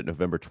fact, he did it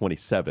November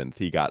 27th.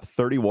 He got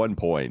 31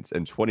 points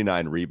and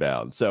 29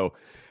 rebounds. So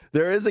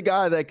there is a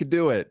guy that could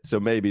do it. So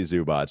maybe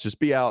Zubats. Just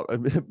be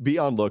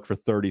on look for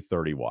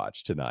 30-30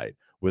 watch tonight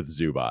with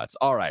Zubats.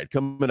 All right,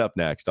 coming up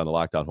next on the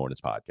Locked On Hornets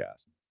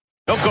podcast.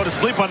 Don't go to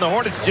sleep on the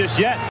Hornets just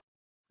yet.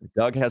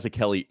 Doug has a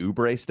Kelly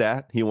Oubre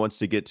stat he wants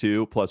to get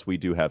to. Plus, we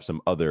do have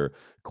some other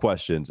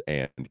questions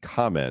and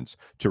comments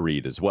to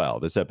read as well.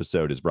 This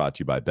episode is brought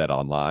to you by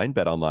BetOnline.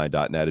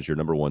 BetOnline.net is your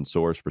number one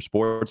source for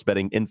sports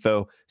betting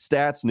info,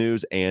 stats,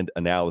 news, and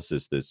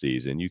analysis this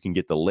season. You can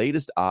get the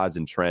latest odds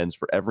and trends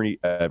for every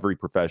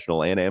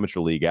professional and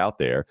amateur league out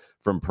there,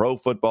 from pro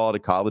football to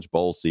college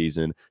bowl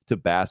season to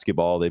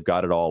basketball. They've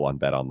got it all on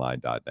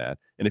BetOnline.net.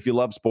 And if you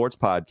love sports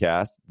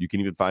podcasts, you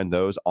can even find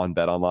those on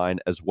BetOnline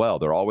as well.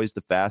 They're always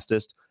the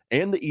fastest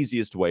and the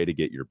easiest way to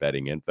get your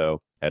betting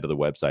info. Head to the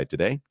website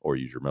today or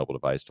use your mobile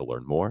device to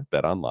learn more.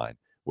 BetOnline,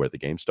 where the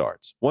game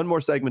starts. One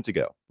more segment to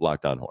go.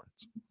 Locked On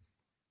Hornets.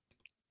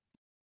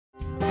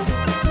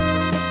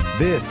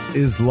 This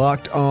is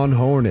Locked On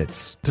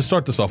Hornets. To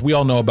start this off, we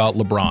all know about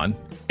LeBron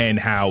and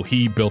how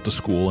he built a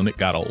school and it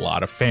got a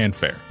lot of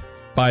fanfare.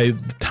 By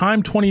the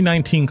time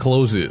 2019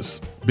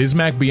 closes,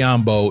 Bismack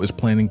Biyombo is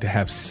planning to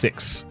have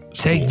 6 schools.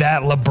 Take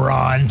that,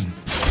 LeBron.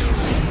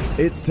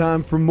 It's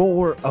time for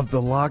more of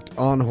the Locked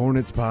On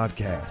Hornets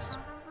podcast.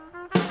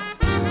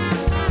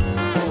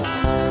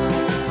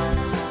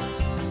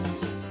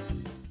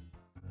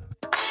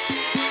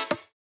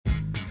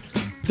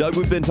 Doug,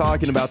 we've been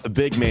talking about the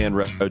big man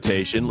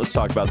rotation. Let's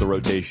talk about the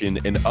rotation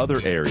in other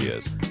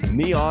areas.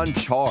 Neon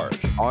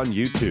Charge on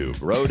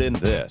YouTube wrote in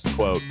this,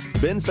 quote,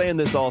 been saying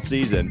this all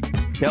season,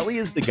 Kelly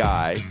is the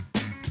guy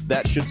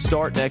that should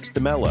start next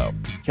to Melo.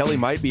 Kelly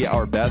might be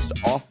our best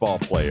off-ball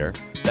player.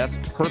 That's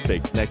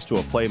perfect next to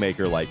a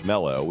playmaker like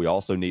Melo. We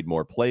also need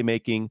more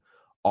playmaking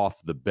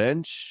off the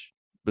bench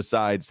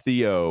besides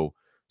Theo.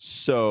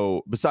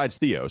 So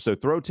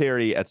throw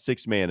Terry at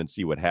 6-man and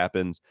see what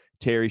happens.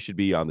 Terry should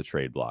be on the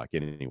trade block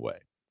anyway.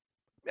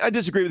 I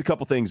disagree with a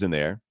couple things in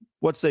there.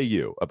 What say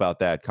you about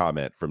that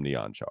comment from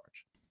Neon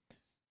Charge?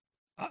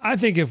 I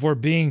think if we're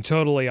being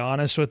totally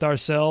honest with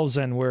ourselves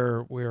and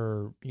we're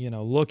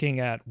looking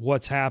at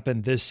what's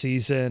happened this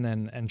season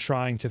and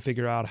trying to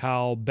figure out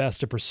how best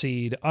to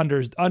proceed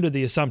under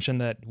the assumption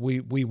that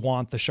we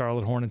want the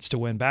Charlotte Hornets to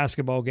win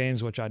basketball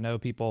games, which I know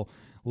people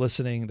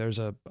listening, there's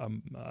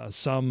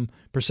some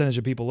percentage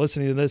of people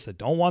listening to this that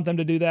don't want them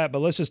to do that, but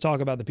let's just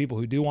talk about the people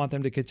who do want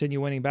them to continue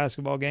winning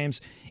basketball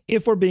games.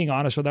 If we're being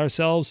honest with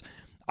ourselves,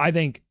 I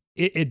think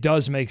it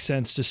does make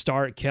sense to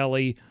start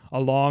Kelly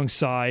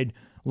alongside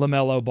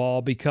LaMelo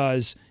Ball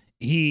because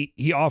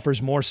he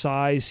offers more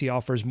size. He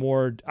offers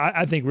more,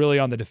 I think really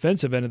on the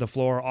defensive end of the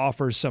floor,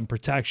 offers some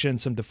protection,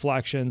 some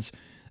deflections,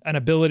 an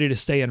ability to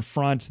stay in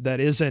front that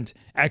isn't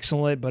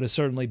excellent, but is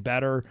certainly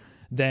better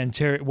than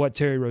what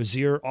Terry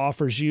Rozier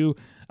offers you.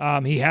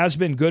 He has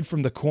been good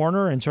from the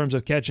corner in terms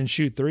of catch and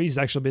shoot threes. He's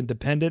actually been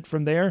dependent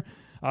from there.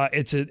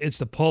 It's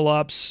the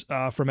pull-ups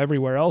from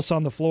everywhere else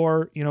on the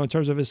floor, in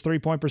terms of his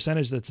 3-point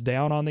percentage that's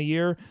down on the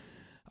year.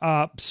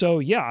 So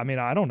yeah, I mean,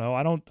 I don't know.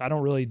 I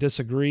don't really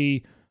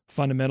disagree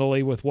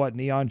fundamentally with what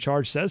Neon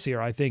Charge says here.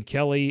 I think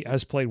Kelly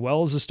has played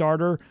well as a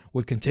starter,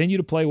 would continue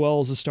to play well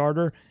as a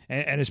starter,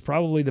 and is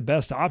probably the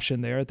best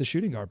option there at the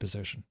shooting guard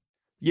position.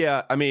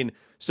 Yeah, I mean,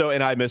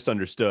 and I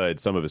misunderstood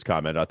some of his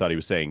comment. I thought he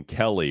was saying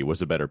Kelly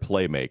was a better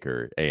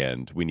playmaker,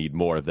 and we need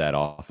more of that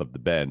off of the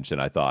bench.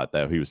 And I thought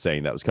that he was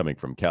saying that was coming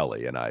from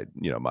Kelly, and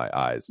my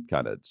eyes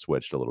kind of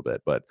switched a little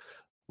bit. But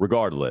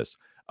regardless,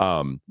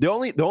 the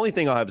only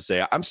thing I'll have to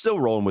say, I'm still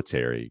rolling with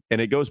Terry, and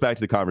it goes back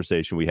to the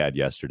conversation we had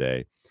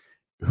yesterday.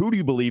 Who do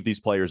you believe these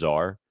players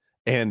are?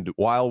 And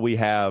while we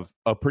have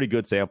a pretty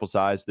good sample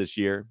size this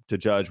year to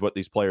judge what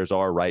these players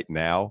are right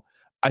now,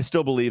 I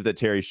still believe that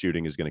Terry's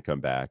shooting is going to come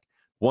back.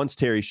 Once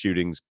Terry's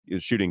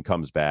shooting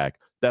comes back,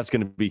 that's going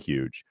to be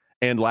huge.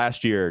 And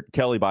last year,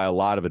 Kelly, by a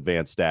lot of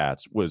advanced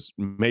stats, was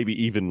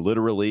maybe even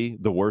literally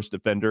the worst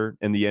defender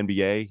in the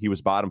NBA. He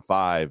was bottom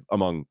 5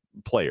 among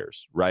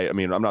players, right? I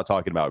mean, I'm not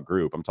talking about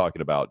group. I'm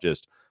talking about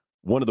just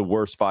one of the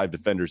worst 5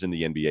 defenders in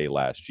the NBA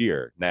last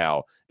year.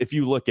 Now, if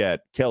you look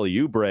at Kelly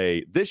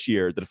Oubre this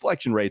year, the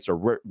deflection rates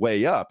are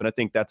way up. And I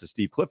think that's a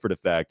Steve Clifford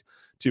effect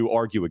to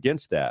argue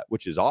against that,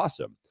 which is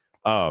awesome.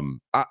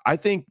 I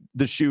think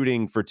the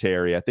shooting for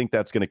Terry, I think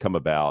that's going to come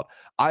about.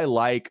 I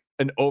like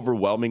an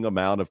overwhelming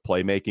amount of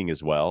playmaking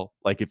as well.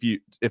 Like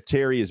if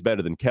Terry is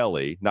better than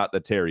Kelly, not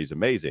that Terry's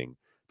amazing,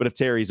 but if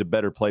Terry's a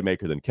better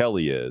playmaker than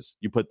Kelly is,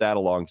 you put that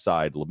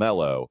alongside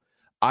LaMelo.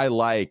 I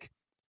like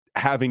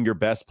having your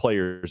best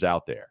players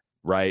out there,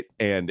 right?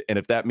 And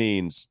if that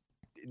means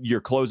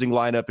your closing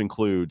lineup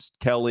includes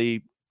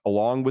Kelly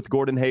along with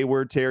Gordon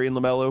Hayward, Terry, and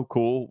LaMelo,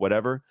 cool,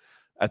 whatever.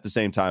 At the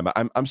same time,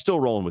 I'm still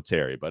rolling with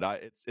Terry, but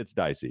it's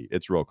dicey.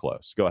 It's real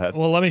close. Go ahead.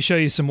 Well, let me show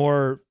you some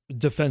more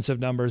defensive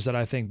numbers that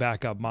I think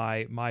back up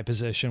my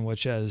position,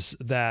 which is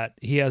that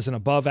he has an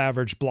above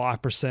average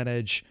block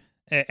percentage.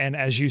 And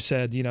as you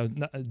said,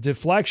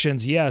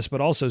 deflections, yes, but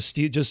also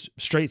just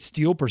straight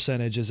steal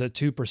percentage is at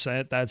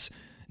 2%. That's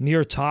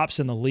near tops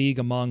in the league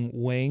among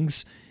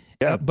wings.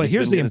 Yeah, but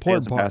here's the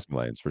important part. Passing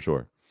lanes for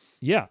sure.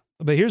 Yeah,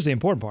 but here's the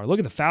important part. Look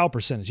at the foul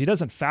percentage. He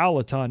doesn't foul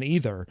a ton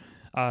either.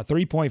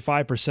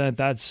 3.5%,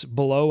 that's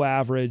below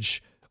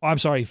average. Oh, I'm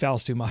sorry, he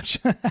fouls too much.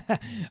 All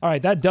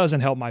right, that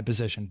doesn't help my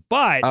position.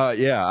 But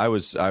yeah, I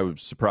was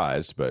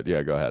surprised, but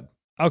yeah, go ahead.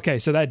 Okay,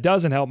 so that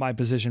doesn't help my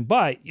position.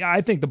 But yeah,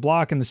 I think the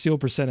block and the steal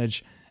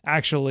percentage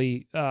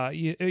actually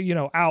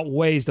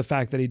outweighs the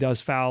fact that he does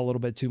foul a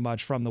little bit too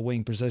much from the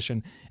wing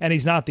position. And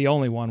he's not the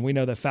only one. We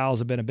know that fouls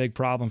have been a big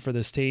problem for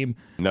this team.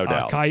 No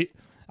doubt.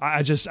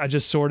 I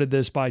just sorted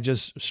this by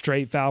just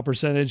straight foul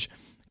percentage.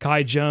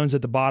 Kai Jones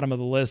at the bottom of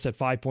the list at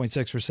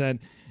 5.6%.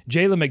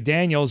 Jalen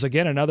McDaniels,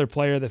 again, another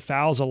player that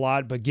fouls a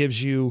lot but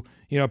gives you,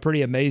 a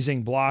pretty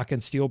amazing block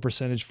and steal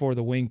percentage for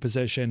the wing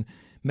position.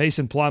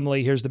 Mason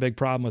Plumlee, here's the big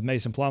problem with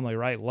Mason Plumlee,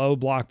 right? Low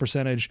block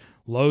percentage,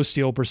 low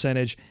steal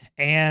percentage,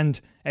 and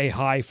a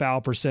high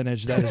foul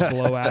percentage that is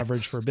below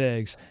average for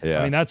bigs. Yeah.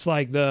 I mean, that's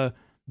the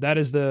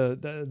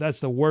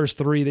worst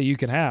 3 that you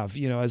can have,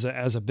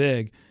 as a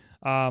big.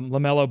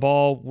 LaMelo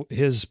Ball,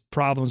 his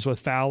problems with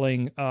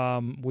fouling,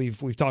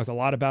 we've talked a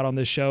lot about on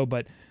this show,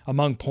 but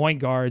among point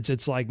guards,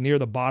 it's like near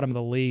the bottom of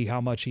the league how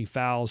much he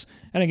fouls.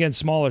 And again,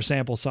 smaller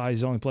sample size.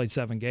 He's only played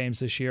 7 games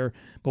this year,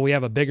 but we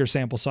have a bigger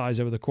sample size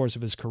over the course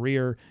of his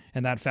career,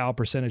 and that foul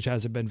percentage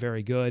hasn't been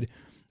very good.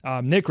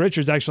 Nick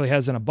Richards actually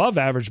has an above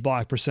average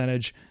block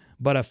percentage,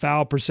 but a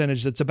foul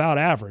percentage that's about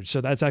average.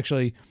 So that's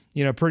actually,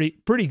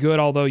 pretty good,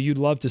 although you'd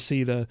love to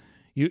see that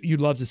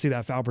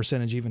foul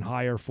percentage even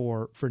higher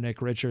for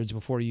Nick Richards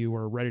before you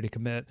were ready to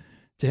commit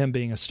to him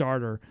being a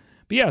starter.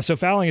 But yeah, so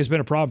fouling has been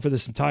a problem for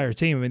this entire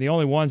team. I mean, the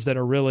only ones that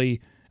are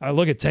really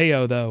look at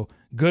Teo, though.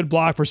 Good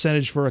block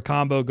percentage for a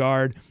combo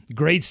guard,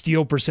 great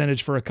steal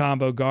percentage for a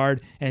combo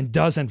guard, and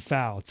doesn't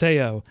foul.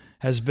 Teo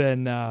has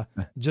been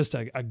just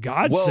a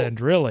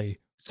godsend, really.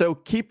 So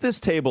keep this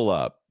table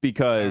up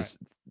because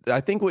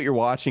I think what you're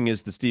watching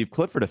is the Steve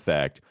Clifford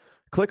effect.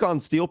 Click on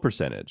steal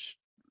percentage.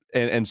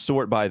 And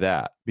sort by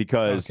that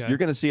because you're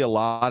going to see a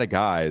lot of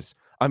guys.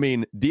 I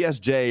mean,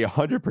 DSJ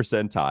 100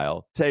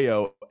 percentile,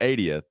 Teo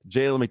 80th,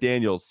 Jalen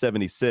McDaniels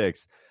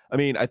 76th. I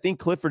mean, I think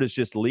Clifford is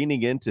just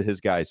leaning into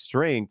his guys'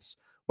 strengths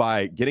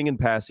by getting in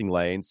passing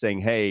lanes, saying,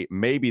 hey,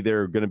 maybe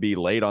they're going to be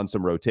late on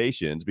some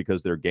rotations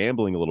because they're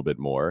gambling a little bit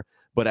more,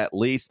 but at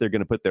least they're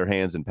going to put their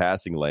hands in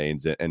passing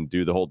lanes and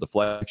do the whole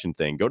deflection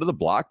thing. Go to the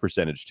block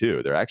percentage,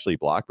 too. They're actually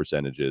block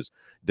percentages.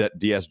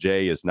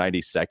 DSJ is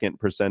 92nd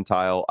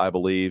percentile, I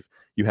believe.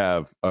 You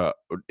have,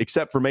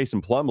 except for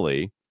Mason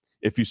Plumlee,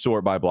 if you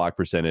sort by block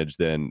percentage,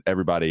 then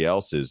everybody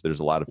else is. There's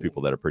a lot of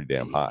people that are pretty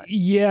damn high.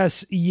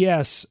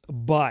 Yes,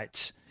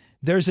 but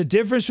there's a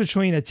difference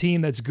between a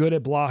team that's good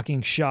at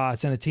blocking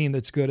shots and a team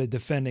that's good at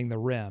defending the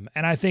rim.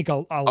 And I think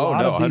a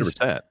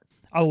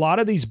lot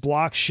of these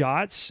block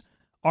shots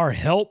are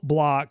help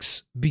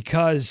blocks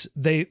because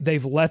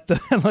they've let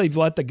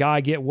the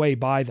guy get way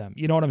by them.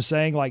 You know what I'm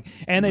saying? Like,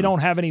 and they don't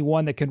have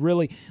anyone that can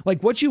really,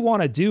 like, what you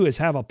want to do is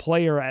have a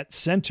player at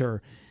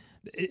center,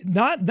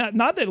 not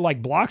that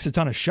like blocks a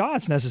ton of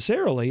shots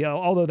necessarily,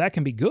 although that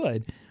can be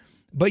good,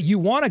 but you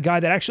want a guy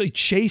that actually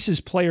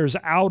chases players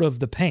out of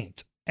the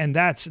paint. And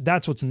that's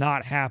what's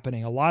not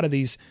happening. A lot of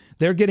these,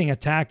 they're getting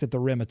attacked at the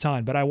rim a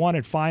ton. But I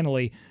wanted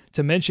finally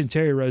to mention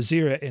Terry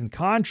Rozier in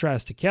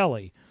contrast to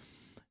Kelly.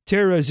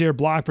 Terry Rozier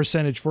block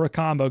percentage for a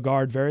combo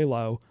guard, very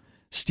low.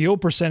 Steal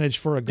percentage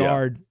for a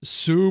guard,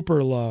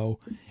 super low.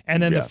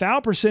 And then the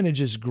foul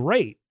percentage is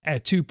great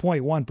at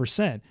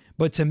 2.1%.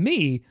 But to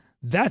me,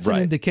 that's an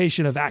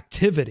indication of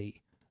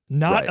activity,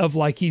 not of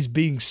like he's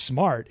being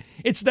smart.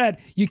 It's that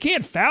you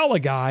can't foul a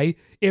guy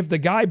if the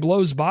guy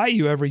blows by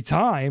you every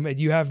time and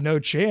you have no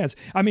chance.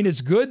 I mean,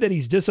 it's good that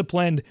he's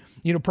disciplined.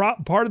 You know,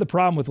 part of the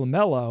problem with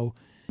LaMelo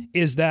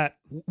is that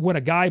when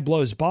a guy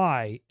blows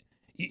by,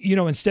 you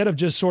know, instead of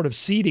just sort of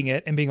seeding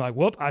it and being like,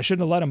 whoop, I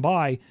shouldn't have let him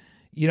by,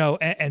 you know,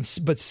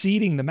 but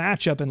seeding the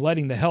matchup and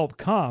letting the help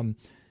come,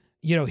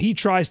 you know, he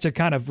tries to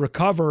kind of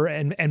recover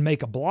and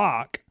make a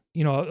block,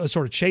 you know, a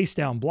sort of chase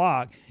down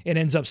block, and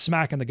ends up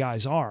smacking the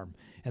guy's arm.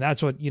 And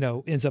that's what, you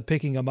know, ends up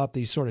picking him up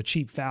these sort of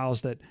cheap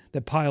fouls that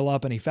pile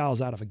up and he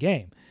fouls out of a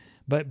game.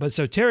 But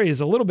so Terry is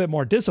a little bit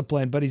more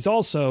disciplined, but he's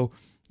also,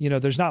 you know,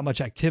 there's not much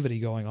activity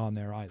going on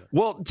there either.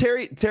 Well,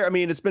 Terry, I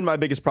mean, it's been my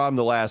biggest problem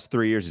the last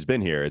 3 years he's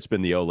been here. It's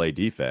been the Olay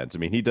defense. I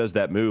mean, he does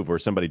that move where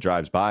somebody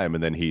drives by him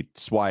and then he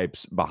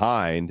swipes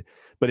behind,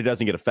 but he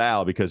doesn't get a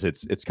foul because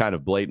it's kind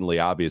of blatantly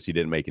obvious he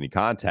didn't make any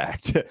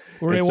contact.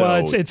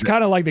 Well, it's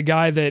kind of like the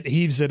guy that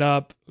heaves it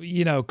up,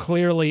 you know,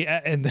 clearly,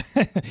 and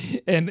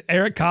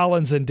Eric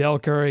Collins and Del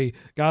Curry,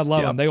 God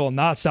love them, they will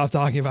not stop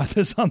talking about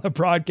this on the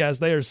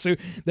broadcast.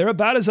 They're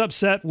about as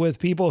upset with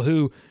people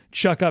who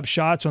chuck up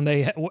shots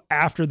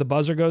after the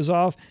buzzer goes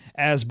off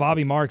as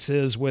Bobby Marks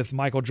is with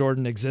Michael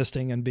Jordan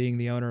existing and being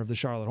the owner of the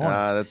Charlotte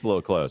Hornets. That's a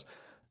little close.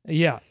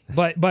 Yeah,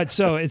 but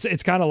so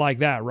it's kind of like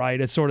that,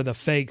 right? It's sort of the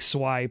fake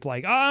swipe,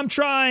 like, oh, I'm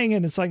trying,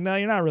 and it's like, no,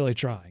 you're not really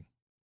trying.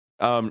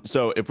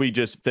 So if we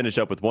just finish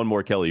up with one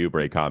more Kelly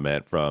Oubre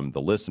comment from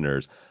the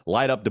listeners,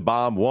 Light Up the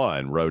Bomb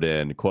 1 wrote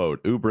in,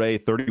 quote, Oubre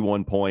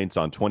 31 points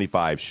on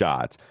 25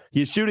 shots.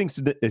 He is shooting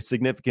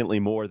significantly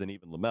more than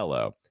even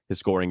LaMelo. His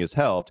scoring has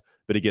helped,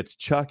 but he gets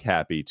Chuck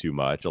happy too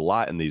much a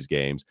lot in these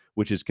games,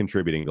 which is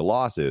contributing to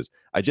losses.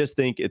 I just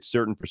think it's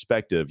certain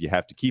perspective you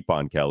have to keep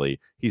on Kelly.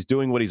 He's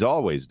doing what he's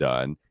always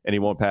done, and he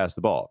won't pass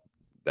the ball.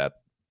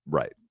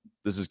 Right.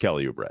 This is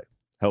Kelly Oubre.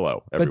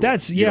 Hello,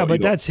 everyone.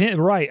 But that's him,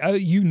 right?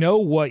 You know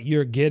what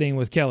you're getting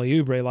with Kelly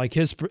Oubre, like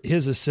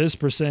his assist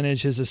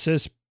percentage, his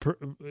assist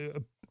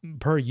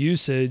per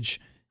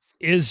usage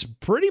is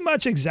pretty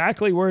much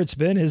exactly where it's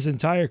been his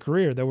entire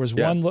career. There was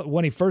one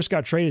when he first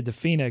got traded to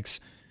Phoenix,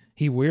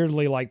 he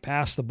weirdly like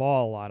passed the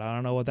ball a lot. I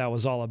don't know what that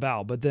was all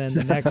about. But then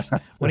the next,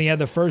 when he had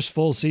the first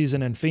full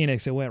season in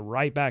Phoenix, it went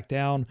right back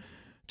down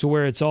to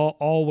where it's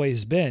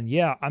always been.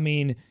 Yeah, I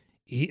mean,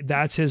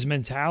 that's his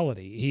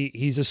mentality.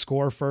 He's a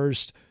score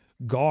first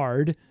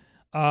guard.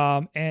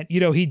 And you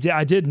know,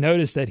 I did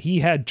notice that he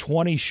had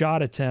 20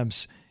 shot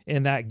attempts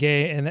in that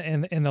game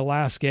in the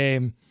last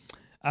game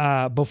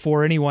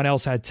before anyone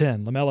else had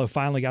 10. LaMelo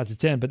finally got to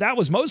 10, but that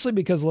was mostly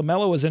because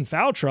LaMelo was in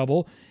foul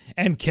trouble,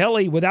 and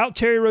Kelly, without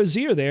Terry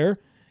Rozier there,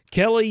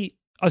 Kelly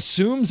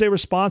assumes a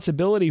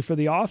responsibility for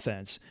the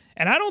offense.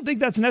 And I don't think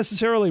that's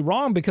necessarily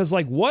wrong, because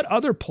like, what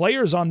other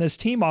players on this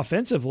team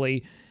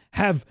offensively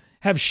have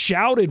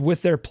shouted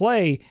with their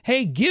play,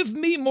 hey, give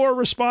me more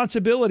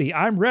responsibility,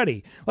 I'm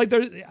ready. Like,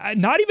 they're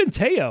not even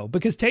Teo,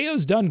 because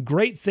Teo's done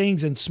great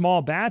things in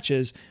small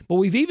batches, but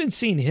we've even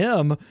seen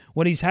him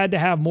when he's had to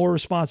have more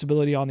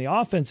responsibility on the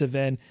offensive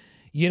end.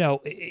 You know,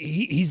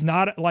 he's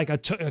not like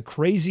a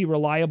crazy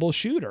reliable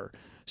shooter.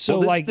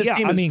 So this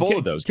team is full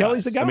of those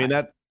Kelly's guys. the guy. I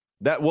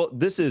mean,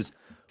 this is,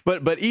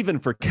 but even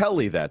for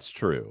Kelly, that's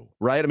true,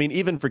 right? I mean,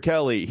 even for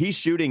Kelly, he's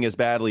shooting as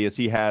badly as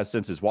he has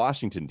since his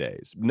Washington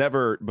days.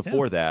 Never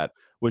before that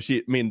was she.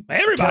 I mean,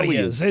 everybody Kelly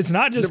is. It's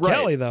not just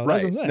Kelly though.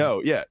 Right? That's what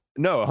I'm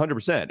No,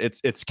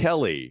 100%. It's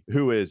Kelly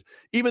who is.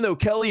 Even though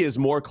Kelly is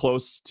more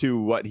close to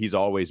what he's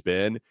always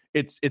been,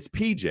 it's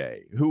PJ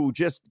who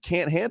just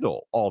can't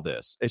handle all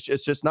this. It's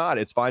just not.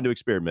 It's fine to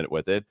experiment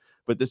with it,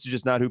 but this is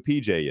just not who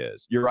PJ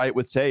is. You're right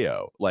with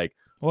Teo, like.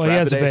 Well, he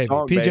has a baby.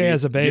 PJ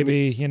has a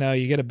baby. You know,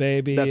 you get a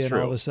baby, That's and true.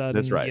 all of a sudden,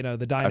 That's right. you know,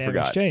 the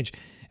dynamics change,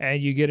 and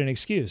you get an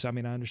excuse. I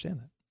mean, I understand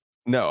that.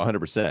 No,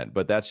 100%.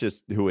 But that's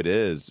just who it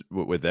is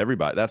with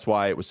everybody. That's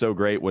why it was so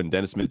great when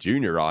Dennis Smith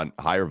Jr. on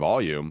higher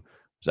volume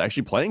was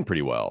actually playing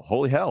pretty well.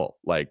 Holy hell.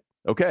 Like,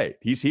 okay,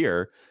 he's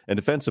here, and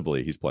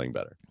defensively, he's playing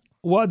better.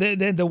 Well,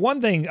 the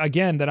one thing,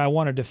 again, that I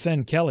want to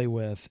defend Kelly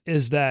with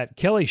is that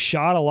Kelly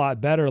shot a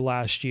lot better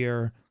last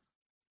year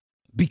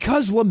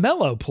Because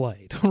LaMelo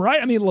played,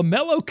 right? I mean,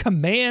 LaMelo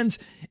commands,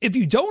 if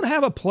you don't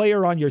have a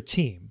player on your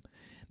team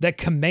that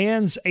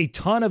commands a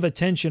ton of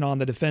attention on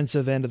the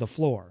defensive end of the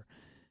floor,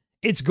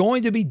 it's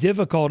going to be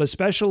difficult,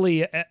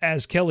 especially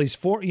as Kelly's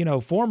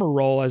former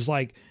role as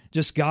like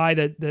just guy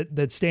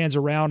that stands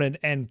around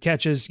and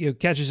catches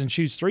and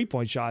shoots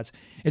 3-point shots.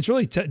 It's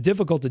really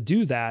difficult to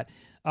do that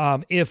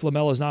if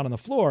LaMelo's not on the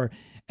floor.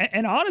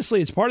 And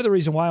honestly, it's part of the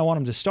reason why I want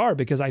him to start,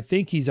 because I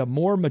think he's a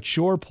more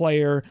mature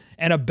player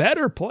and a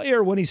better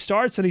player when he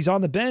starts and he's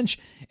on the bench.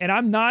 And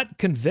I'm not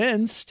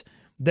convinced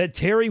that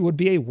Terry would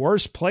be a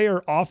worse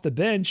player off the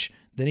bench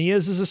than he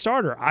is as a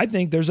starter. I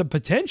think there's a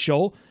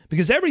potential,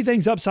 because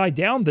everything's upside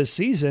down this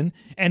season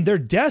and they're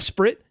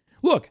desperate.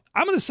 Look,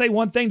 I'm going to say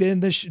one thing to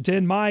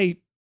end my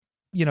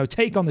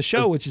take on the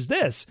show, which is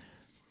this.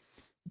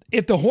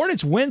 If the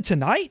Hornets win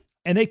tonight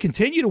and they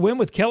continue to win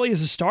with Kelly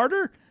as a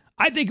starter,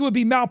 I think it would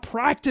be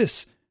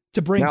malpractice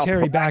to bring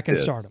Terry back and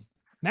start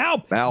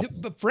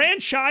him.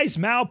 Franchise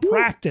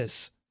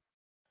malpractice.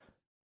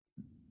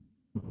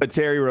 Put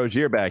Terry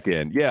Rozier back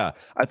in. Yeah,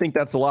 I think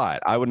that's a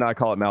lot. I would not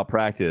call it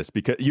malpractice,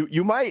 because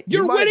you might.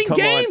 You're winning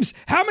games.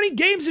 How many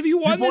games have you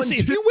won this?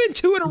 If you win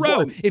 2 in a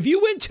row, if you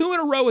win 2 in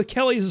a row with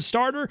Kelly as a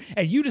starter,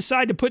 and you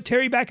decide to put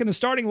Terry back in the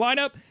starting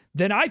lineup,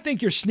 then I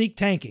think you're sneak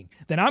tanking.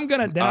 Then I'm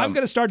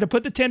gonna start to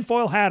put the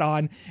tinfoil hat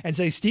on and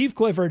say Steve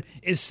Clifford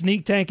is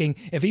sneak tanking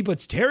if he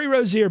puts Terry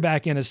Rozier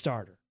back in as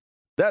starter.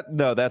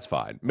 That's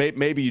fine.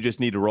 Maybe you just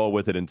need to roll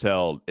with it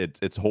until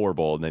it's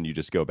horrible, and then you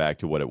just go back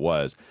to what it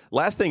was.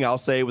 Last thing I'll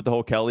say with the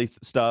whole Kelly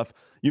stuff,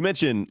 you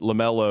mentioned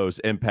LaMelo's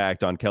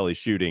impact on Kelly's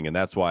shooting, and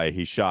that's why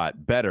he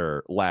shot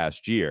better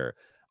last year.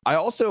 I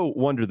also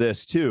wonder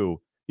this too.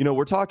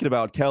 We're talking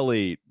about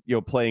Kelly,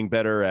 playing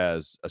better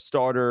as a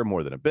starter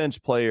more than a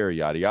bench player,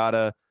 yada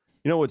yada.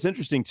 What's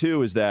interesting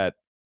too is that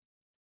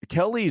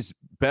Kelly's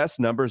best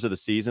numbers of the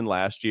season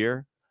last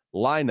year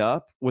line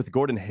up with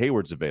Gordon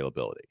Hayward's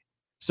availability.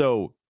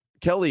 So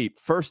Kelly,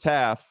 first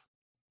half,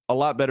 a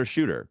lot better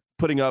shooter,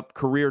 putting up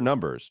career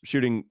numbers,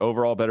 shooting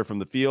overall better from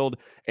the field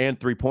and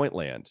 3-point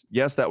land.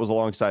 Yes, that was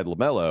alongside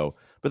LaMelo,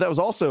 but that was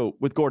also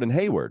with Gordon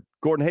Hayward.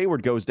 Gordon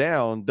Hayward goes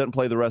down, doesn't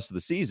play the rest of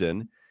the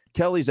season.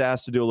 Kelly's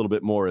asked to do a little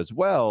bit more as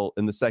well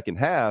in the second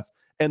half,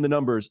 and the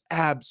numbers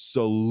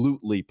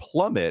absolutely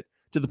plummet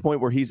to the point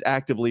where he's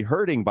actively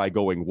hurting by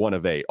going 1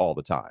 of 8 all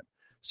the time.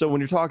 So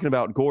when you're talking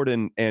about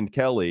Gordon and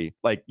Kelly,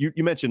 like you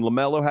mentioned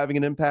LaMelo having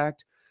an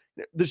impact,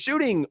 the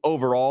shooting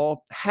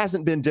overall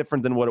hasn't been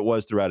different than what it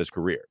was throughout his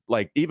career.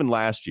 Like even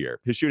last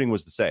year, his shooting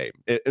was the same.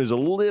 It was a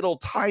little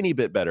tiny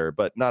bit better,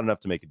 but not enough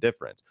to make a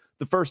difference.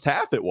 The first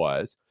half it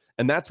was,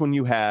 and that's when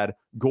you had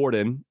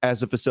Gordon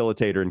as a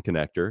facilitator and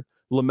connector,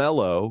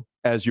 LaMelo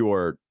as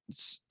your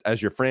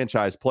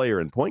franchise player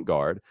and point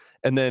guard,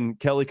 and then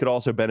Kelly could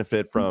also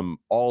benefit from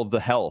all the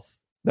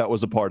health that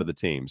was a part of the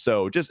team.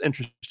 So just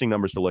interesting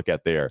numbers to look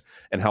at there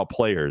and how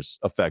players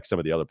affect some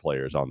of the other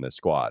players on this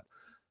squad.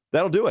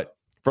 That'll do it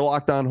for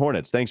Locked On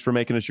Hornets. Thanks for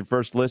making us your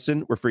first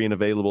listen. We're free and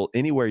available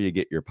anywhere you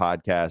get your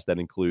podcast. That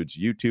includes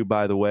YouTube,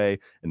 by the way.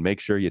 And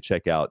make sure you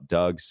check out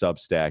Doug's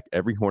Substack,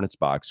 Every Hornets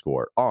Box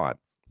Score, on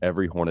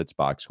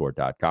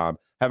everyhornetsboxscore.com.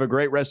 Have a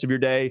great rest of your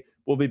day.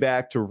 We'll be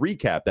back to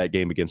recap that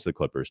game against the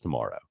Clippers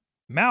tomorrow.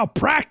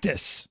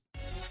 Malpractice.